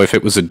to know if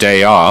it was a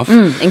day off.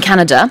 In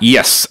Canada.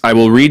 Yes, I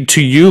will read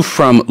to you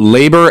from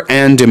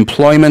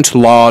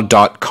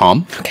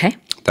laborandemploymentlaw.com. Okay.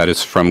 That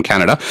is from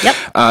Canada. Yep.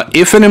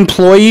 If an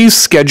employee's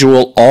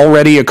schedule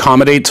already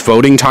accommodates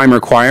voting time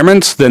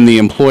requirements, then the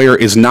employer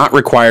is not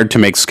required to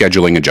make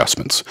scheduling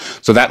adjustments.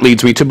 So that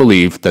leads me to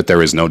believe that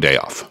there is no day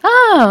off.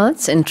 Oh,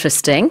 that's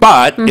interesting.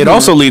 But it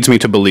also leads me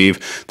to believe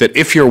that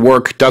if your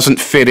work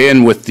doesn't fit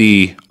in with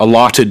the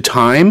allotted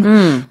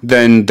time,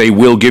 then they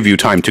will give you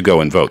time to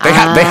go and vote. They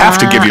have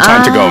to give you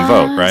time to go and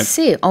vote, right? I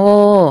see.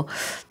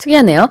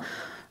 특이하네요.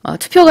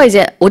 투표가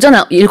이제 오전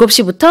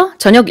 7시부터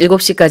저녁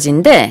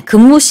 7시까지인데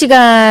근무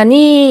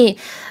시간이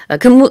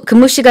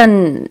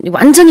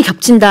완전히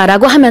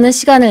겹친다라고 하면은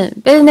시간을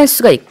빼낼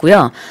수가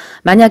있고요.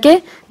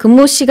 만약에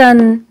근무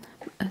시간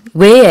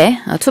외에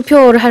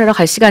투표를 하러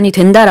갈 시간이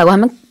된다라고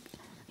하면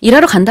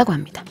일하러 간다고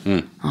합니다.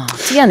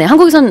 특이하네.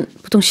 한국에선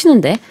보통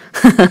쉬는데.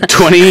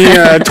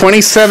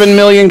 27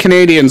 million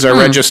Canadians are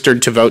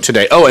registered to vote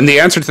today. Oh, and the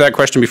answer to that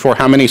question before,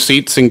 how many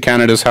seats in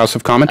Canada's House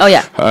of Commons? Oh,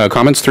 yeah.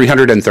 Commons,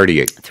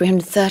 338.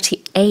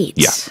 338.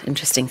 Yeah.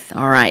 Interesting.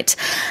 All right.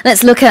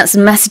 Let's look at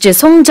some messages.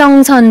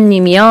 송정선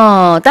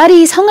님이요.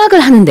 딸이 성악을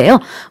하는데요.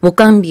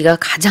 목감기가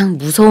가장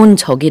무서운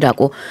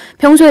적이라고.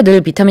 평소에 늘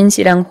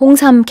비타민C랑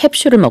홍삼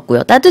캡슐을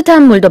먹고요.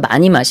 따뜻한 물도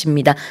많이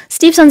마십니다.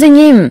 스티브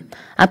선생님,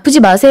 아프지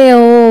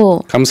마세요.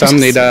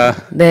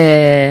 감사합니다.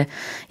 네.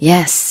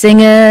 Yes,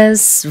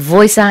 singers,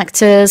 voice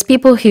actors,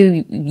 people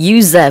who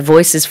use their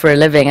voices for a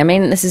living. I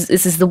mean, this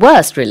is the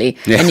worst, really,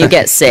 when you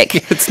get sick.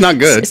 It's not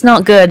good. It's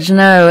not good,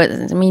 no.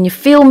 I mean, you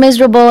feel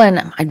miserable,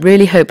 and I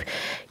really hope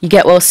you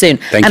get well soon.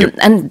 Thank you.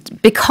 And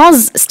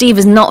because Steve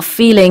is not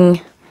feeling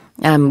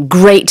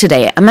great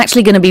today, I'm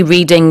actually going to be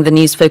reading the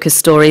News Focus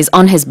stories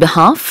on his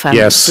behalf.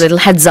 Yes. A little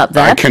heads up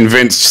there. I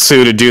convinced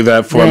Sue to do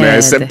that for me.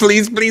 I said,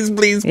 please.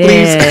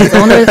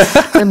 오늘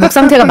목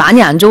상태가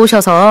많이 안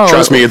좋으셔서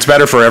Trust me, it's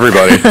better for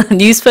everybody.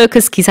 뉴스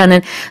포커스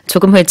기사는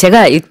조금 후에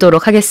제가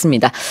읽도록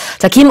하겠습니다.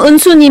 자,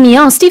 김은수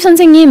님이요. 스티브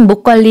선생님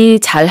목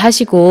관리 잘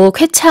하시고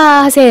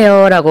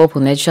쾌차하세요라고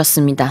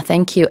보내주셨습니다.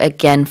 Thank you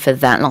again for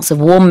that. Lots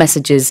of warm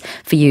messages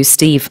for you,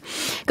 Steve.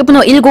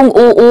 끝번호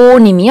 1055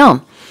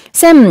 님이요.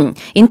 쌤,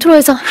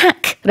 인트로에서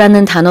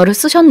hack라는 단어를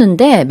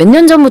쓰셨는데 몇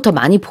년 전부터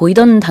많이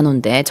보이던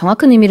단어인데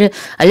정확한 의미를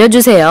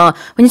알려주세요.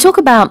 When you talk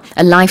about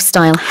a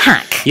lifestyle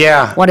hack,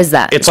 Yeah. what is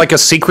that? It's like a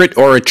secret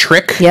or a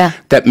trick Yeah.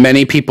 that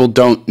many people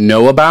don't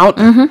know about.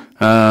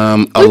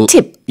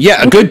 꿀팁.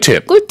 Yeah, a good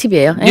tip.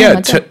 꿀팁이에요. 네,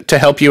 Yeah, 맞아요. to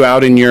help you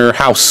out in your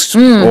house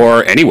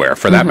or anywhere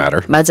for that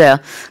matter.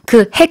 맞아요.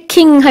 그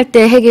해킹할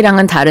때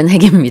핵이랑은 다른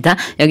핵입니다.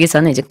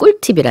 여기서는 이제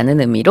꿀팁이라는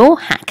의미로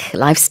hack,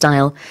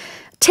 lifestyle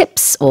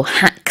tips or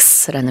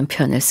hacks라는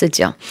표현을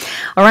쓰죠.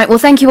 All right, well,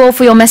 thank you all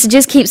for your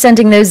messages. Keep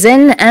sending those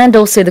in and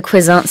also the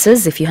quiz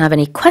answers. If you have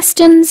any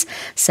questions,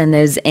 send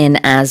those in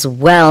as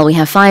well. We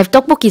have 5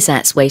 떡볶이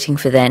sets waiting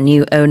for their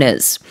new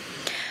owners.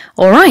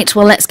 All right,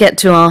 well, let's get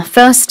to our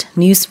first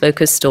News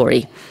Focus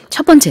story.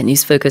 첫 번째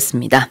News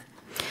Focus입니다.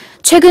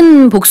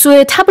 최근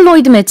복수의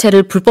타블로이드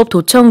매체를 불법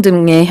도청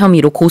등의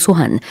혐의로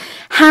고소한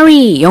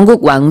해리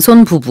영국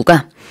왕손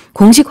부부가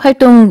공식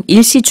활동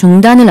일시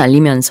중단을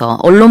알리면서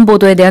언론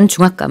보도에 대한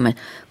중압감을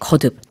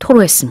거듭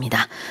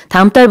토로했습니다.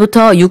 다음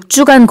달부터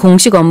 6주간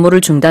공식 업무를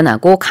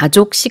중단하고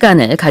가족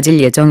시간을 가질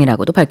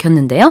예정이라고도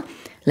밝혔는데요.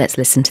 Let's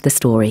listen to the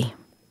story.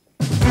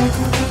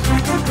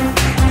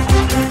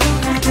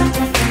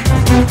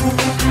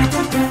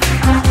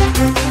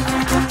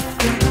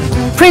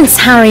 Prince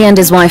Harry and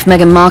his wife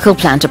Meghan Markle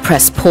plan to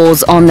press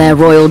pause on their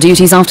royal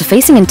duties after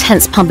facing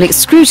intense public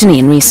scrutiny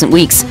in recent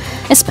weeks,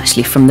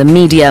 especially from the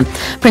media.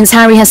 Prince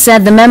Harry has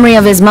said the memory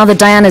of his mother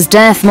Diana's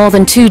death more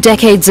than 2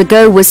 decades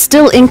ago was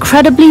still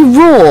incredibly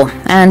raw,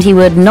 and he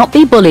would not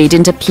be bullied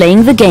into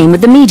playing the game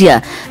with the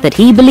media that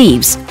he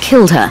believes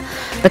killed her.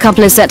 The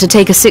couple is set to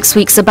take a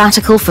 6-week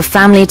sabbatical for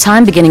family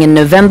time beginning in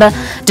November,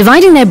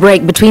 dividing their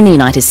break between the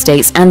United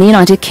States and the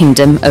United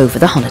Kingdom over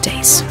the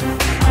holidays.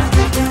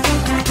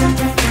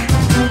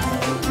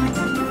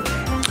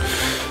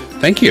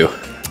 Thank you.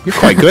 You're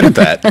quite good at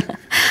that.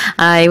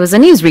 I was a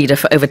newsreader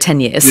for over 10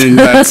 years. And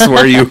that's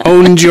where you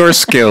honed your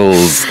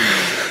skills.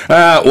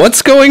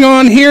 What's going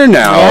on here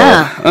now?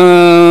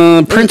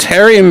 Yeah. Prince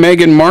Harry and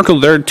Meghan Markle,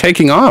 they're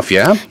taking off,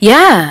 yeah?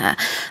 Yeah.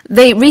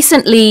 They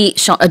recently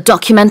shot a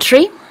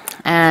documentary.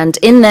 And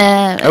in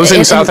there... It was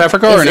in South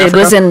Africa or in Africa? It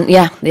was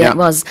it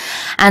was.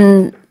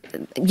 And,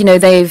 you know,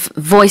 they've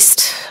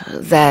voiced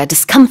their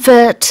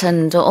discomfort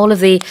and all of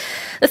the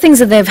things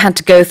that they've had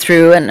to go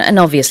through, and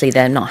obviously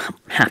they're not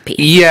happy.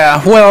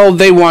 Yeah, well,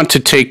 they want to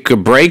take a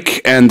break,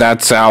 and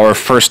that's our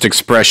first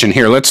expression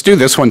here. Let's do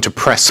this one to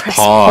press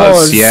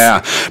pause.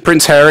 Yeah.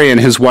 Prince Harry and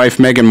his wife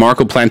Meghan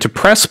Markle plan to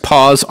press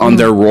pause on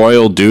their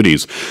royal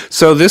duties.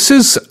 So this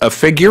is a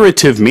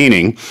figurative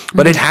meaning,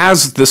 but it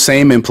has the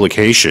same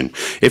implication.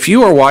 If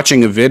you are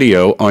watching a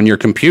video on your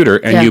computer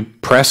and you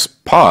press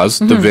pause,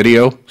 the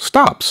video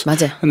stops.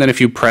 맞아요. And then if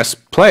you press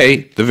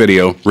play, the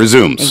video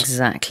resumes.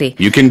 Exactly.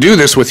 You can do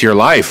this with your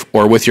life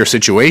or with your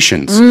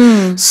situations.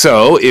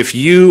 So if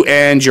you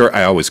and your,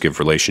 I always give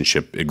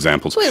relationship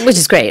examples. Which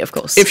is great, of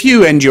course. If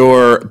you and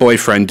your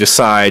boyfriend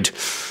decide,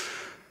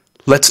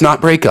 let's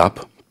not break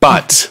up,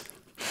 but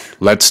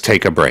let's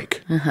take a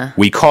break.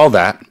 We call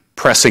that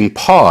pressing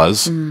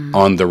pause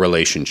on the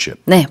relationship.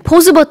 네,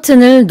 포즈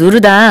버튼을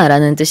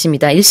누르다라는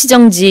뜻입니다.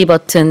 일시정지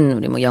버튼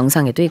우리 뭐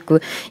영상에도 있고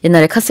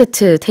옛날에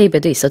카세트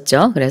테이프에도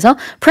있었죠. 그래서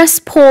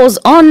press pause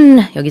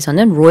on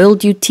여기서는 royal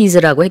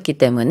duties라고 했기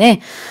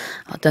때문에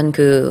어떤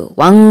그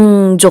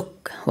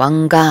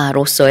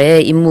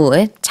왕가로서의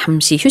임무에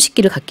잠시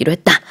휴식기를 갖기로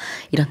했다.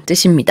 이런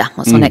뜻입니다.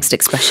 What's the next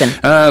expression?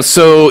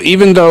 So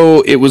even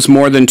though it was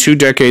more than 2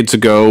 decades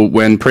ago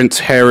when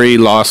Prince Harry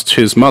lost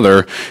his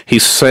mother, he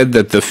said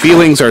that the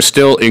feelings are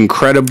still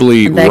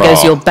incredibly raw. There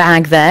goes your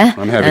bag there.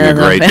 I'm having a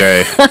great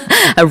day.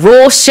 A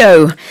raw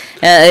show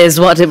is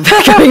what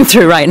we're going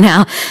through right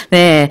now.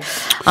 네,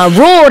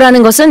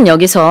 raw라는 것은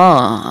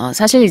여기서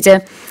사실 이제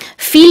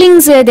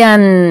feelings에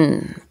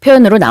대한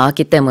표현으로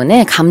나왔기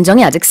때문에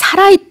감정이 아직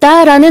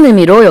살아있다라는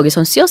의미로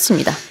여기선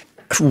쓰였습니다.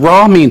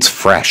 Raw means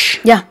fresh.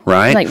 Yeah.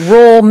 Right? Like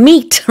raw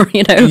meat,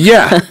 you know.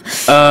 Yeah.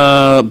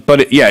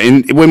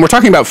 When we're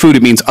talking about food,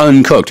 it means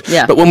uncooked.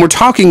 Yeah. But when we're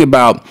talking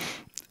about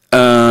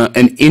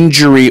an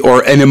injury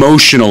or an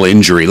emotional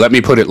injury, let me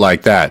put it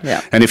like that.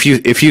 Yeah. And if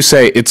you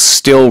say it's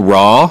still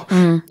raw,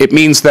 it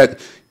means that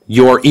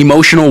your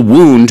emotional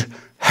wound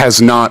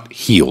has not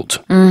healed.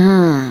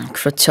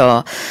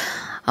 그렇죠.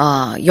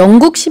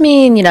 영국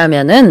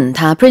시민이라면은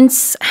다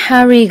프린스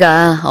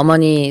해리가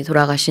어머니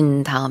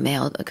돌아가신 다음에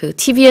그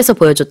TV에서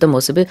보여줬던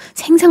모습을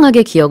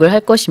생생하게 기억을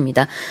할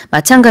것입니다.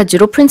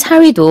 마찬가지로 프린스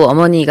해리도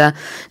어머니가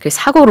그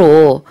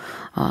사고로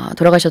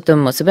돌아가셨던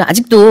모습을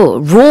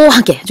아직도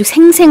raw하게 아주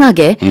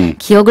생생하게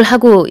기억을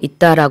하고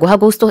있다라고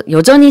하고 또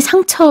여전히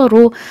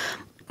상처로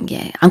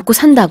안고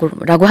산다고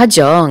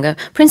하죠. 그러니까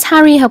프린스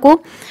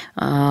해리하고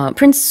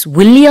프린스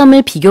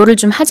윌리엄을 비교를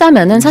좀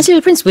하자면은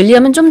사실 프린스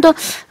윌리엄은 좀 더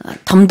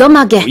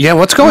덤덤하게. Yeah,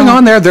 what's going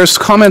on there? There's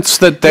comments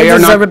that they are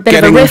not a bit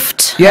getting of a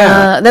rift.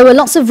 Yeah. There were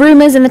lots of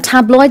rumors in the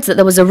tabloids that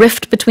there was a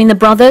rift between the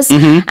brothers.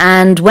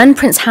 And when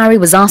Prince Harry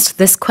was asked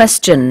this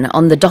question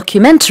on the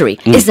documentary,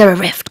 is there a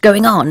rift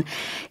going on?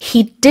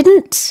 He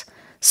didn't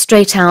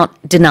straight out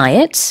deny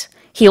it.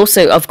 He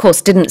also, of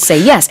course, didn't say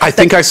yes. I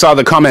think I saw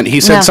the comment. He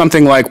said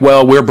something like,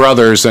 well, we're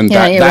brothers. And we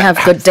have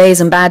good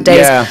days and bad days.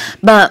 Yeah.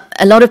 But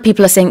a lot of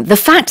people are saying the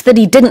fact that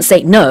he didn't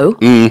say no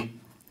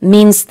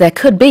means there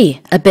could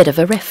be a bit of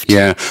a rift.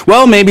 Yeah.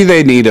 Well, maybe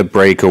they need a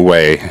break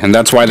away. And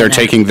that's why they're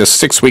taking this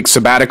 6-week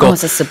sabbatical. Oh,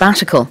 it's a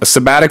sabbatical. A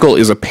sabbatical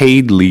is a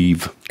paid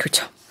leave.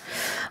 그렇죠.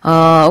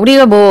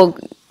 우리가 뭐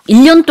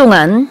 1년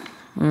동안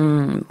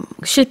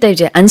쉴 때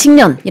이제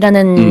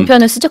안식년이라는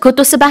표현을 쓰죠.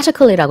 그것도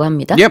sabbatical이라고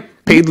합니다. Yep,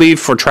 paid leave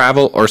for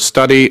travel or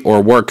study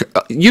or work.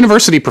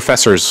 University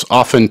professors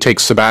often take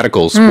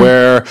sabbaticals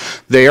where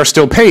they are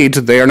still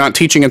paid. They are not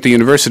teaching at the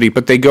university,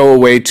 but they go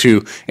away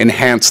to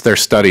enhance their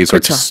studies or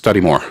to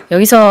study more.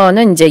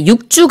 여기서는 이제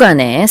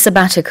 6주간의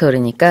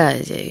sabbatical이니까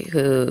이제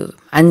그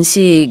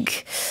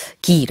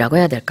안식기라고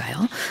해야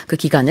될까요? 그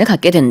기간을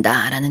갖게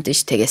된다라는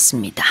뜻이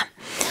되겠습니다.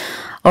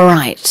 All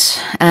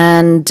right,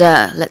 and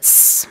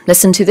let's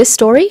listen to this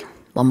story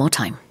one more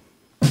time.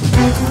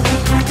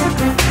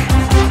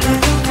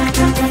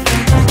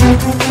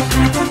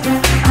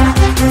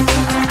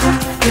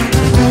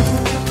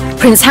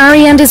 Prince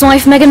Harry and his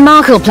wife Meghan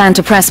Markle plan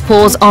to press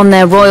pause on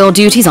their royal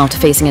duties after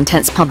facing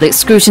intense public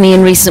scrutiny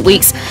in recent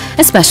weeks,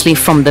 especially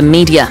from the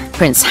media.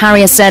 Prince Harry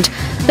has said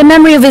the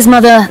memory of his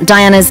mother,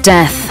 Diana's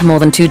death more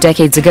than 2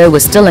 decades ago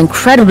was still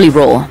incredibly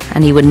raw,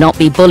 and he would not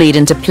be bullied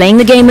into playing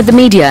the game with the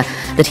media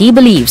that he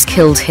believes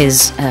killed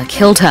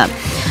her.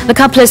 The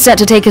couple is set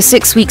to take a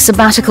 6-week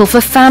sabbatical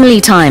for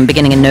family time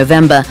beginning in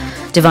November,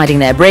 dividing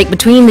their break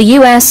between the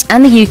US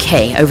and the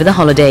UK over the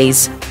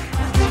holidays.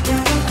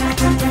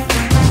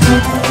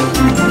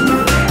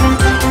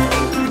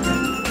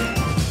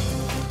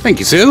 Thank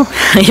you, Sue.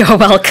 You're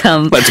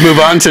welcome. Let's move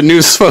on to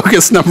News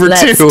Focus number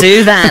Let's 2.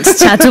 do that.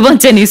 자, 두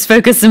번째 뉴스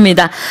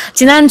포커스입니다.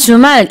 지난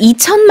주말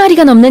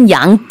 2,000마리가 넘는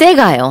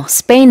양떼가요.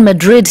 스페인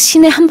마드리드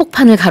시내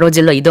한복판을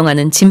가로질러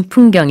이동하는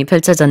진풍경이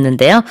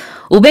펼쳐졌는데요.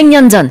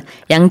 500년 전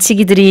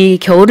양치기들이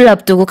겨울을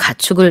앞두고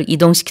가축을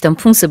이동시키던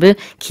풍습을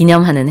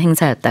기념하는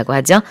행사였다고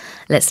하죠.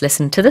 Let's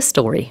listen to the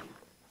story.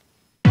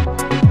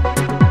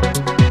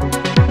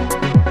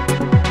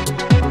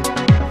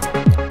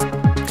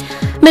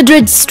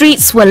 Madrid's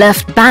streets were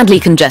left badly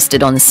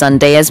congested on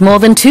Sunday as more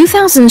than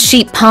 2,000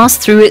 sheep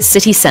passed through its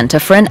city centre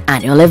for an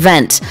annual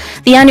event.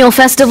 The annual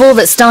festival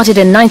that started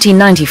in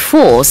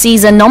 1994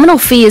 sees a nominal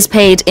fee is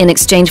paid in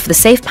exchange for the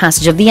safe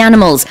passage of the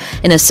animals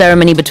in a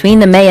ceremony between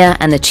the mayor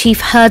and the chief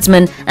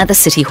herdsman at the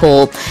city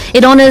hall.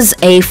 It honours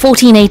a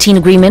 1418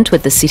 agreement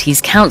with the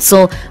city's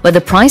council where the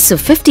price of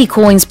 50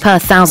 coins per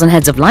 1,000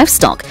 heads of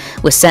livestock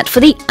was set for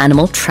the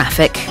animal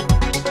traffic.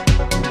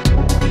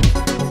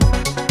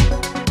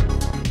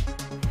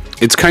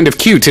 It's kind of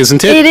cute,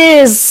 isn't it? It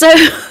is. So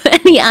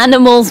many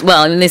animals.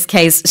 Well, in this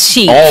case,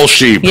 sheep. All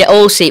sheep. Yeah,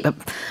 all sheep.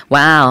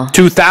 Wow.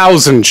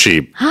 2,000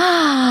 sheep.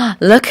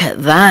 Look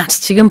at that.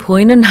 지금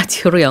보이는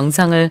라디오로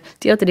영상을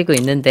띄워드리고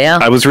있는데요.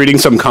 I was reading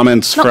some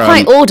comments Not from...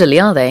 quite orderly,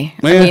 are they?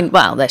 Yeah. I mean,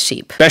 well, they're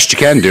sheep. Best you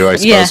can do, I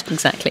suppose. Yeah,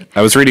 exactly.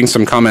 I was reading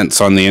some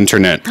comments on the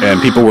internet,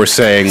 and people were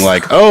saying,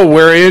 like, oh,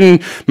 we're in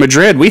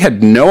Madrid. We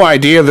had no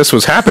idea this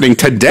was happening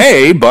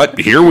today, but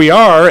here we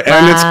are,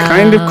 and it's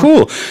kind of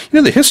cool. You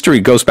know, the history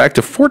goes back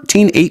to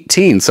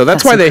 1418, so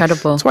that's why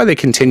incredible. that's why they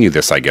continue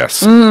this, I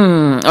guess.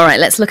 All right,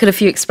 let's look at a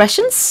few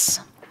expressions.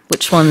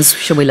 Which ones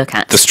should we look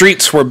at? The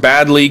streets were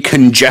badly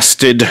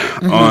congested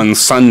on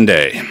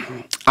Sunday.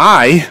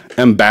 I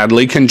am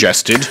badly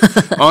congested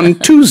on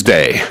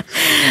Tuesday.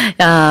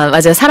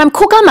 맞아요. 사람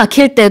코가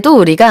막힐 때도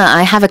우리가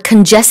I have a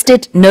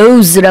congested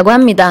nose라고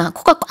합니다.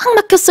 코가 꽉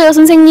막혔어요,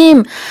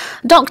 선생님.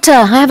 Doctor,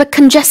 I have a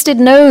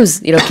congested nose.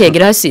 이렇게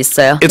얘기를 할 수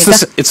있어요. It's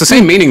the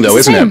same meaning though,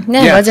 isn't it?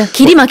 네, 맞아요.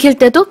 길이 막힐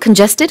때도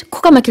congested,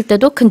 코가 막힐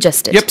때도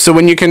congested. Yep, so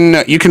when you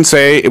can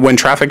say when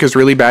traffic is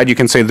really bad, you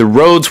can say the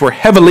roads were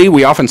heavily,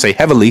 we often say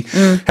heavily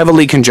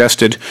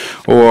congested,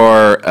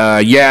 or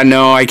yeah,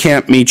 no, I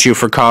can't meet you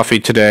for coffee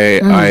today.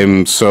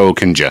 I'm so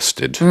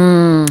congested.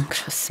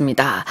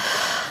 그렇습니다.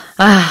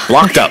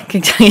 Blocked up.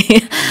 굉장히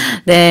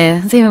네,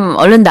 선생님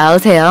얼른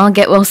나오세요.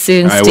 Get well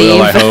soon, I Steve.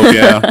 will, I hope,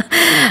 yeah.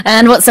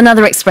 And what's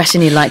another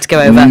expression you'd like to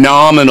go over?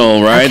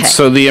 Nominal, right? Okay.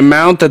 So the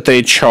amount that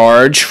they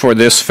charge for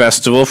this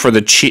festival for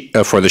the sheep,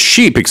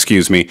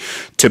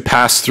 to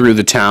pass through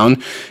the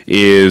town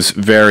is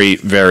very,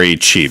 very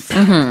cheap.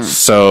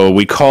 So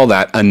we call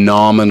that a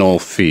nominal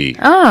fee.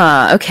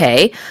 Ah,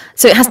 okay.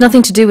 So it has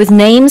nothing to do with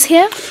names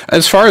here?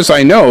 As far as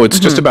I know, it's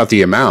just about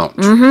the amount.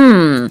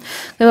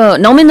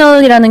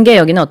 Nominal이라는 게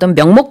여기는 어떤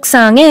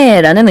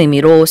명목상의라는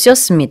의미로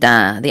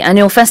쓰였습니다. The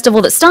annual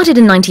festival that started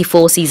in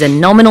 94 sees a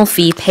nominal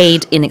fee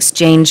paid in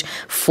exchange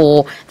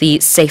for the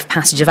safe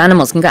passage of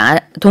animals. 그러니까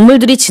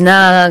동물들이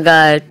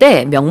지나갈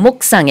때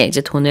명목상에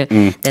이제 돈을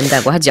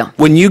낸다고 하죠.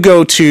 When you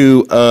go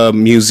to a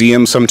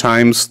museum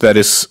sometimes that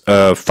is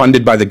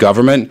funded by the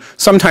government,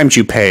 sometimes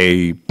you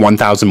pay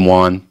 1,000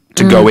 won.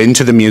 To go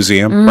into the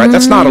museum, right?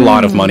 That's not a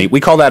lot of money. We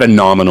call that a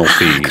nominal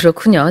fee.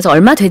 그렇군요. 그래서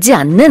얼마 되지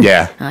않는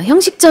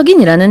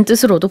형식적인이라는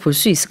뜻으로도 볼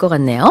수 있을 것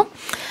같네요.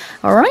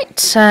 All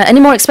right. Any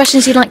more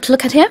expressions you'd like to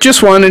look at here?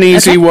 Just one, an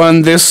easy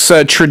one. This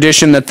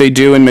tradition that they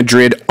do in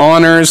Madrid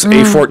honors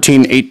a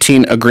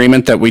 1418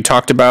 agreement that we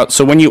talked about.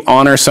 So when you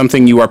honor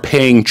something, you are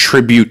paying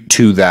tribute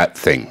to that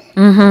thing.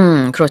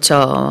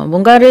 그렇죠.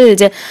 뭔가를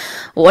이제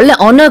원래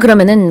honor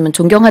그러면은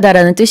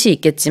존경하다라는 뜻이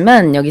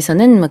있겠지만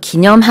여기서는 뭐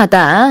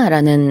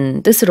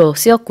기념하다라는 뜻으로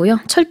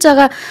쓰였고요.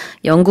 철자가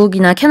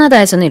영국이나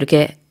캐나다에서는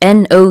이렇게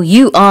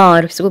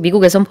N-O-U-R 쓰고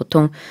미국에선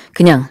보통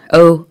그냥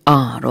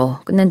O-R로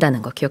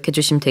끝낸다는 거 기억해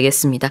주시면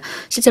되겠습니다.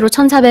 실제로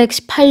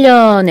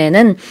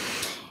 1418년에는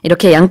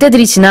이렇게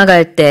양떼들이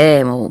지나갈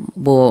때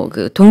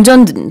그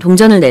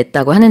동전을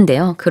냈다고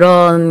하는데요.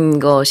 그런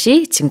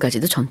것이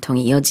지금까지도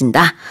전통이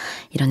이어진다.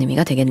 이런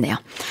의미가 되겠네요.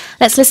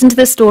 Let's listen to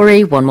the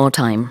story one more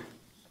time.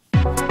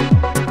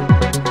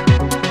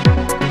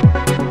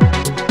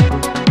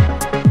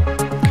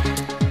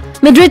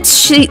 Madrid's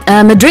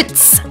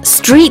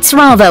streets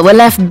were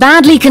left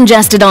badly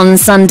congested on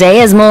Sunday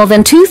as more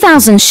than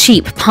 2,000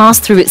 sheep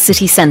passed through its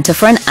city centre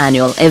for an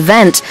annual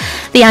event.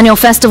 The annual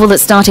festival that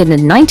started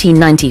in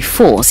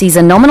 1994 sees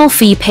a nominal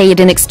fee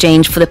paid in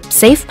exchange for the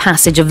safe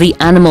passage of the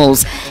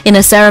animals in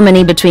a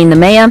ceremony between the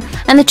mayor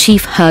and the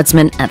chief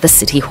herdsman at the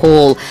city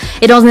hall.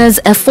 It honours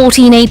a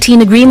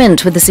 1418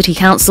 agreement with the city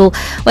council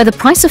where the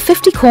price of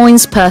 50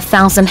 coins per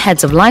 1,000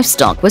 heads of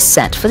livestock was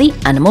set for the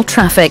animal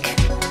traffic.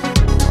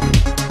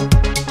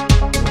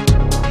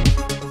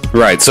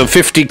 Right, so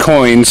 50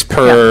 coins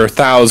per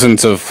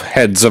thousands of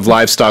heads of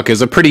livestock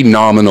is a pretty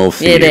nominal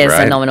fee, It is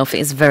right? a nominal fee.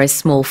 It's a very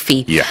small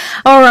fee. Yeah.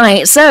 All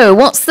right, so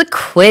what's the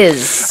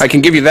quiz? I can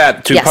give you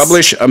that. To Yes.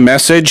 publish a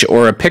message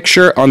or a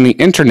picture on the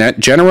internet,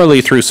 generally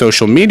through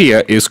social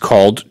media, is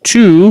called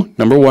to,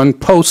 number 1,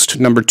 post,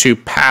 number 2,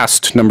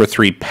 past, number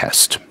 3,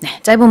 pest. 네,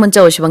 짧은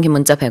문자 50원, 긴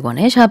문자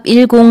 100원에 샵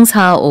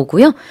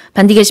 1045고요.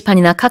 반디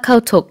게시판이나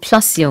카카오톡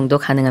플러스 이용도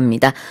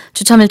가능합니다.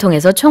 추첨을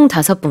통해서 총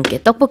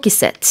 5분께 떡볶이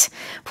세트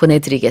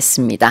보내드리겠습니다.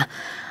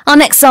 Our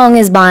next song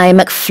is by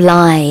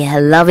McFly.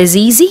 Love is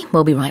easy.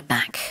 We'll be right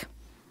back.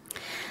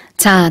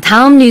 자,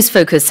 다음 뉴스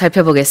포커스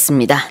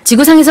살펴보겠습니다.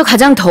 지구상에서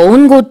가장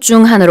더운 곳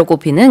중 하나로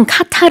꼽히는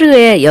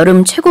카타르의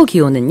여름 최고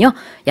기온은요,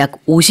 약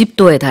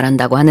 50도에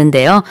달한다고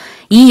하는데요.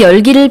 이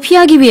열기를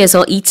피하기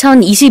위해서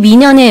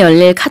 2022년에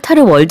열릴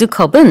카타르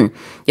월드컵은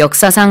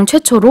역사상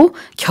최초로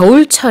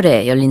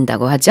겨울철에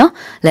열린다고 하죠.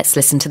 Let's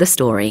listen to the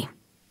story.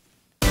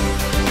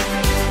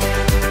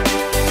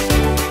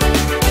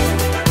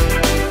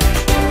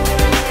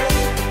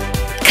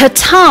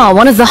 Qatar,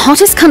 one of the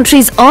hottest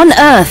countries on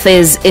earth,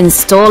 is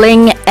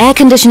installing air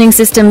conditioning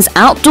systems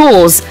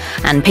outdoors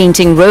and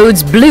painting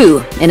roads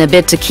blue in a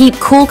bid to keep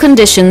cool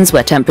conditions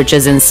where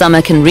temperatures in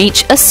summer can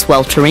reach a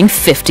sweltering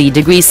 50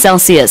 degrees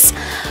Celsius.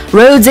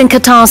 Roads in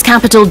Qatar's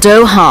capital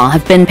Doha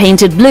have been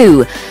painted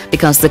blue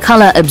because the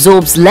color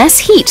absorbs less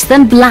heat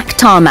than black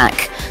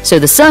tarmac, so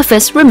the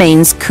surface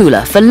remains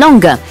cooler for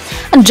longer.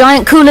 And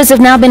giant coolers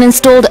have now been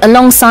installed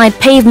alongside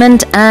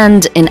pavement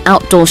and in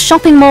outdoor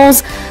shopping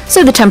malls,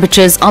 so the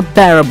temperatures are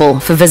bearable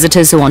for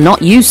visitors who are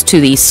not used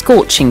to these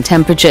scorching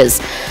temperatures.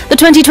 The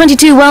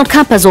 2022 World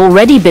Cup has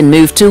already been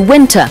moved to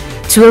winter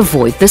to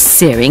avoid the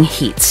searing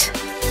heat.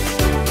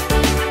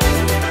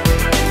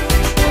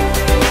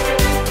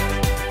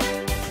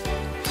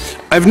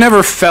 I've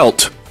never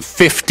felt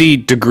 50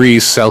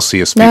 degrees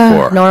Celsius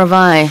before. Nor have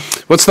I.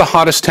 What's the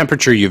hottest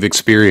temperature you've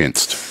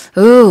experienced?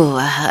 Ooh,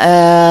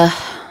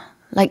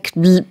 like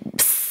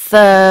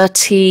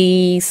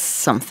 30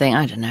 something,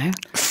 I don't know.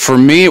 For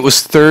me, it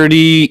was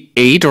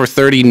 38 or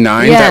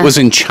 39. Yeah. That was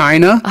in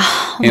China,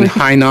 in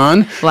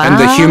Hainan. Wow. And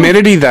the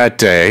humidity that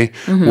day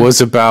was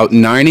about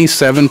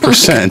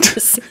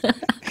 97%.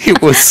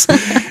 It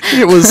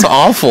was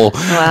awful.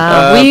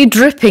 Wow. Were you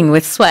dripping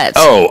with sweat?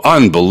 Oh,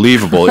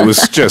 unbelievable. It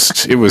was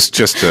just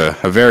a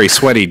very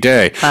sweaty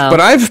day. Wow. But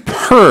I've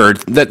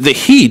heard that the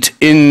heat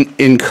in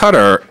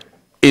Qatar,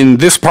 in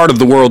this part of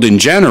the world in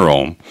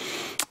general,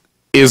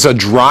 is a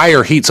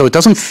drier heat, so it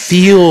doesn't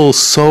feel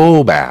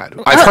so bad.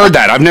 I've heard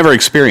that. I've never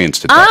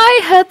experienced it. though.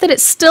 I heard that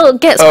it still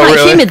gets quite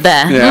really? humid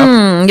there.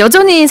 Yeah.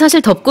 여전히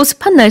사실 덥고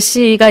습한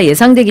날씨가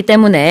예상되기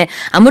때문에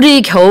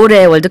아무리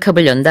겨울에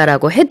월드컵을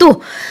연다라고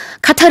해도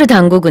카타르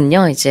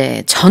당국은요,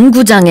 이제 전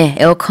구장에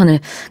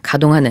에어컨을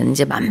가동하는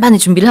이제 만반의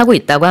준비를 하고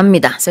있다고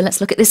합니다. So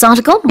let's look at this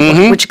article.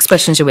 Which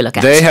expression should we look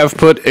at? They have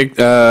put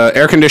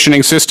air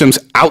conditioning systems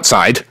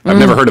outside. I've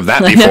never heard of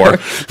that before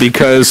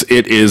because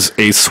it is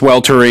a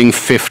sweltering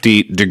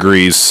 50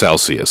 degrees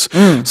Celsius.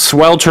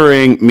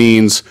 Sweltering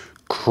means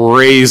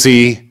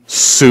crazy,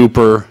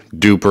 super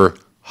duper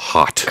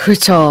hot.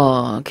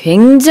 그렇죠.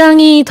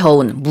 굉장히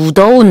더운,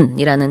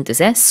 무더운이라는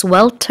뜻의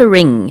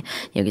sweltering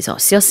여기서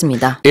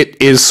쓰였습니다.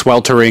 It is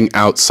sweltering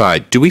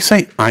outside. Do we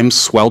say I'm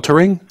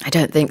sweltering? I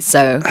don't think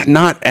so.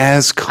 Not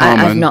as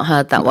common. I've not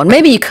heard that one.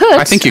 Maybe you could.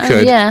 I think you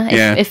could.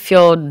 Yeah, if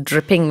you're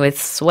dripping with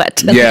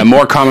sweat. Yeah,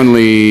 more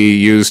commonly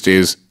used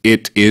is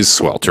it is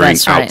sweltering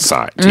That's right.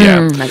 outside.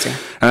 Yeah. 맞아요.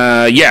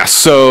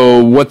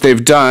 So what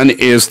they've done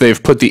is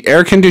they've put the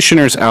air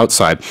conditioners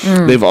outside.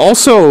 They've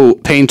also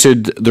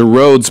painted the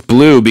roads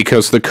blue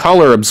because the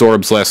color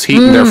absorbs less heat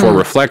and therefore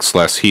reflects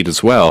less heat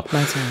as well.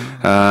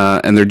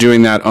 And they're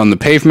doing that on the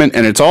pavement,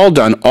 and it's all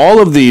done. All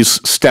of these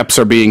steps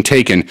are being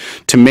taken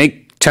to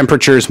make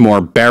temperatures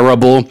more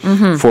bearable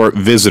for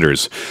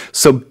visitors.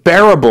 So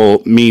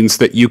bearable means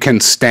that you can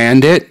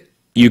stand it,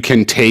 you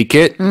can take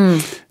it,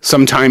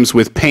 sometimes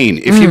with pain.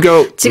 If you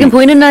go... 지금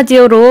보이는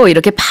라디오로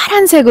이렇게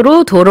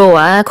파란색으로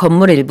도로와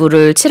건물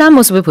일부를 칠한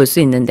모습을 볼 수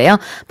있는데요.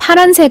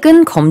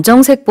 파란색은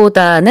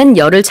검정색보다는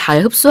열을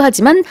잘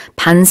흡수하지만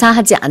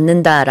반사하지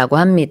않는다라고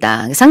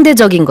합니다.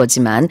 상대적인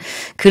거지만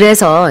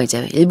그래서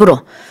이제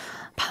일부러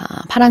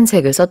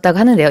파란색을 썼다고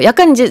하는데요.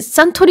 약간 이제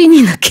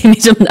산토리니 느낌이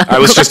좀 나는 I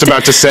was just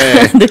about to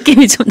say.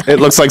 느낌이 좀 나. It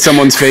looks like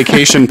someone's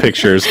vacation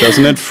pictures,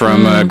 doesn't it,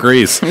 from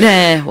Greece?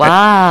 네,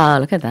 wow,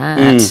 look at that.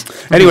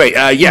 Anyway,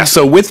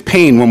 so with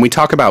pain, when we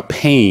talk about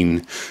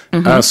pain,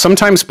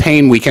 sometimes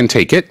pain we can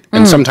take it,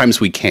 and sometimes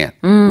we can't,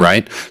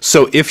 right?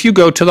 So if you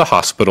go to the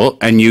hospital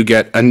and you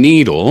get a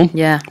needle,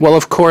 well,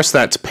 of course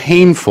that's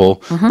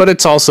painful, but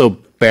it's also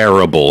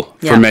bearable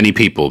for many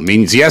people.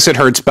 Means yes, it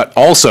hurts, but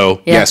also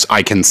yes,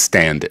 I can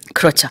stand it.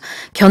 그렇죠.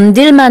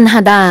 견딜만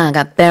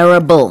하다가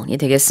bearable이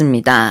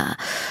되겠습니다.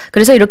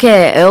 그래서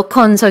이렇게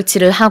에어컨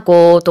설치를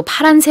하고 또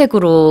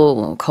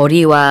파란색으로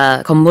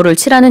거리와 건물을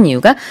칠하는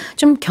이유가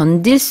좀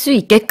견딜 수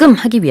있게끔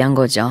하기 위한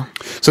거죠.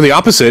 So the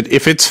opposite,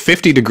 if it's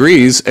 50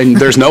 degrees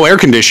and there's no air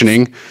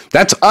conditioning,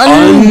 that's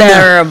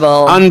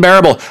unbearable.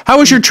 Unbearable. How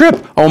was your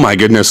trip? Oh my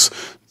goodness.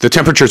 the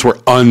temperatures were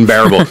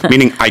unbearable,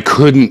 meaning I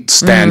couldn't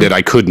stand it.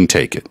 I couldn't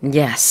take it.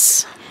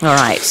 Yes. All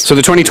right. So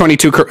the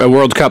 2022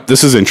 World Cup,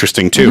 this is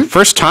interesting too.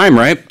 First time,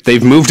 right?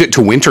 They've moved it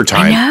to winter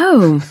time. I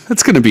know.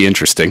 That's going to be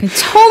interesting.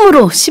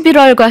 처음으로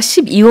 11월과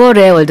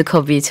 12월에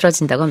월드컵이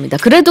치러진다고 합니다.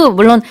 그래도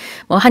물론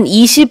뭐 한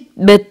 20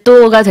 몇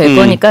도가 될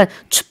거니까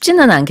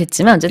춥지는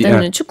않겠지만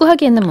어쨌든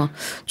축구하기에는 뭐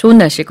좋은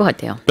날씨일 것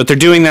같아요. But they're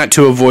doing that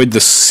to avoid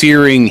the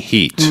searing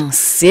heat.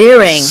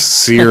 Searing.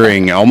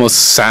 Searing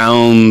almost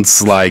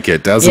sounds like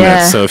it, doesn't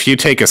Yeah. it? So if you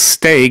take a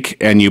steak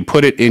and you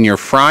put it in your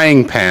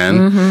frying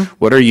pan,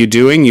 what are you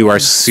doing? You are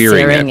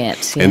searing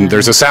it. Yeah. And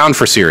there's a sound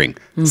for searing.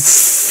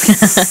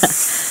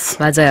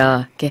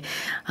 맞아요. 이렇게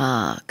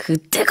그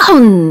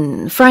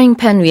뜨거운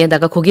프라이팬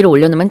위에다가 고기를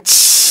올려놓으면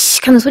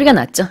칙 하는 소리가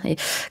났죠.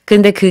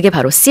 근데 그게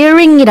바로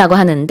searing이라고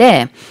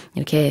하는데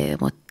이렇게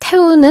뭐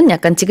태우는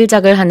약간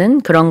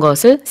지글자글하는 그런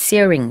것을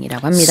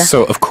searing이라고 합니다.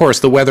 So of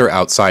course the weather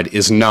outside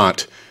is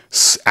not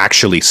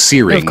actually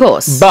searing. Of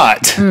course.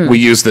 But we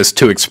use this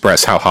to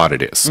express how hot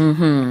it is.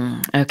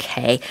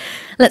 Okay,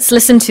 let's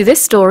listen to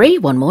this story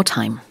one more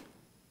time.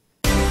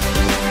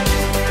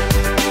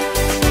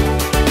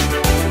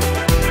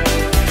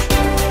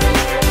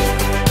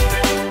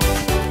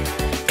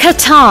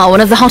 Qatar,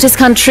 one of the hottest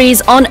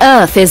countries on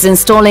earth, is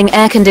installing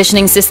air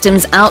conditioning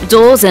systems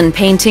outdoors and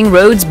painting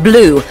roads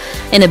blue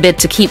in a bid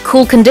to keep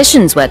cool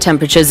conditions where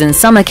temperatures in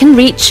summer can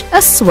reach a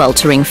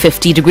sweltering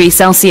 50 degrees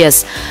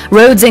Celsius.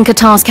 Roads in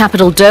Qatar's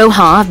capital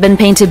Doha have been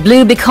painted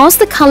blue because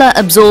the color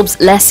absorbs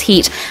less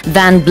heat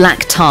than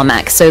black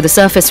tarmac, so the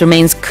surface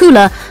remains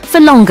cooler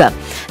for longer.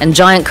 And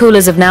giant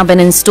coolers have now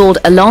been installed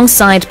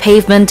alongside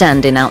pavement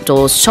and in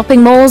outdoors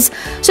shopping malls,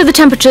 so the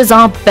temperatures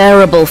are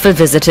bearable for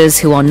visitors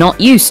who are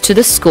not used to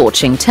the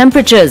scorching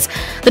temperatures.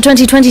 The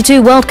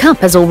 2022 World Cup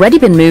has already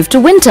been moved to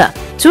winter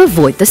to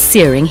avoid the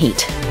searing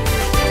heat.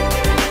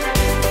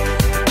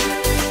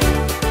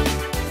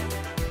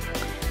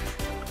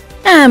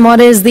 And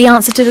what is the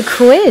answer to the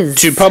quiz?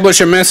 To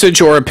publish a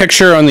message or a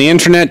picture on the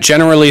internet,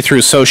 generally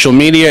through social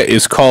media,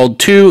 is called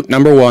to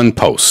number one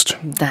post.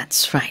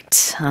 That's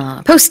right.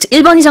 포스트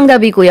 1번이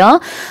정답이고요.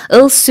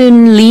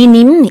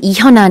 을순리님,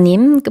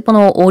 이현아님,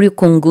 끝번호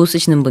 5609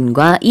 쓰시는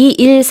분과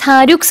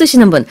 2146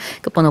 쓰시는 분,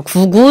 끝번호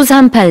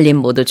 9938님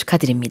모두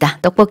축하드립니다.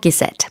 떡볶이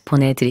세트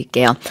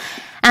보내드릴게요.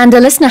 And a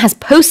listener has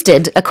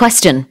posted a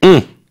question.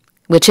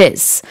 Which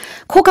is,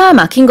 코가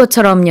막힌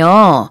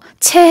것처럼요,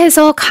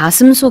 체해서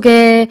가슴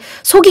속에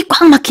속이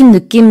꽉 막힌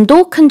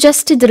느낌도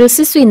congested를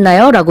쓸 수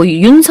있나요? 라고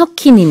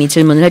윤석희 님이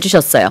질문을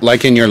해주셨어요.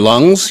 Like in your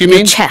lungs, you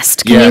Your mean?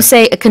 chest. Can you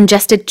say a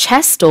congested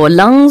chest or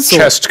lungs?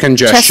 Chest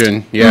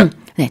congestion, yeah.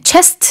 네,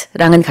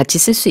 chest랑은 같이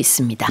쓸 수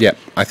있습니다. Yeah,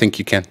 I think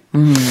you can.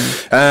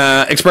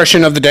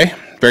 Expression of the day,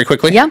 very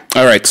quickly. Yeah.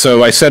 All right,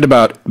 so I said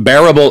about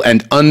bearable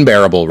and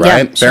unbearable,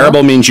 right? Yeah, sure.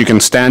 Bearable means you can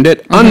stand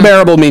it.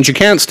 Unbearable means you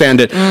can't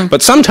stand it.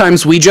 But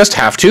sometimes we just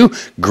have to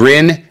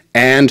grin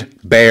and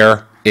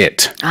bear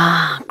it.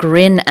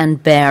 Grin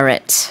and bear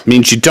it.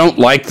 Means you don't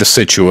like the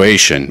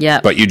situation, Yeah.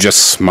 but you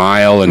just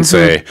smile and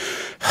say,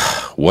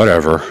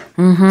 whatever.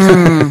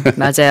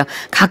 맞아요.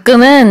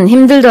 가끔은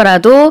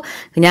힘들더라도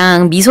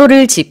그냥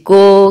미소를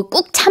짓고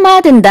꾹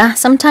참아야 된다.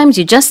 Sometimes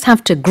you just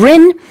have to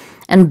grin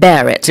and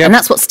bear it. Yep. And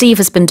that's what Steve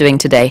has been doing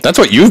today. That's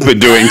what you've been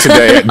doing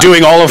today,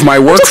 doing all of my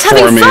work Just for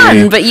having me.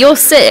 fun, but you're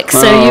sick,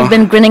 so you've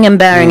been grinning and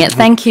bearing it.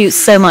 Thank you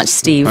so much,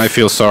 Steve. I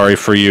feel sorry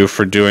for you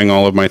for doing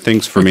all of my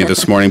things for me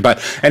this morning.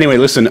 But anyway,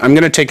 listen, I'm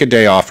going to take a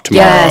day off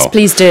tomorrow. Yes,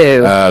 please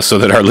do. So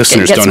that our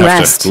listeners Get don't some have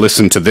rest. to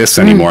listen to this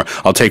anymore.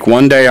 I'll take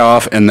one day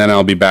off and then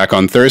I'll be back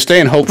on Thursday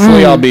and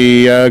hopefully I'll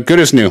be good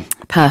as new.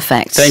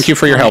 Perfect. Thank you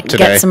for your help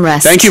today. Get some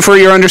rest. Thank you for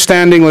your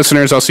understanding,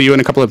 listeners. I'll see you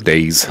in a couple of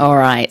days. All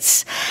right.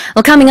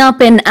 Well, coming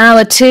up in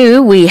hour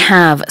 2, we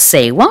have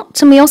Say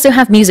What, and we also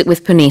have music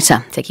with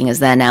Punita. Taking us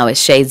there now is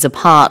Shades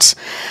Apart,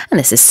 and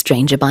this is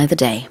Stranger by the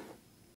Day.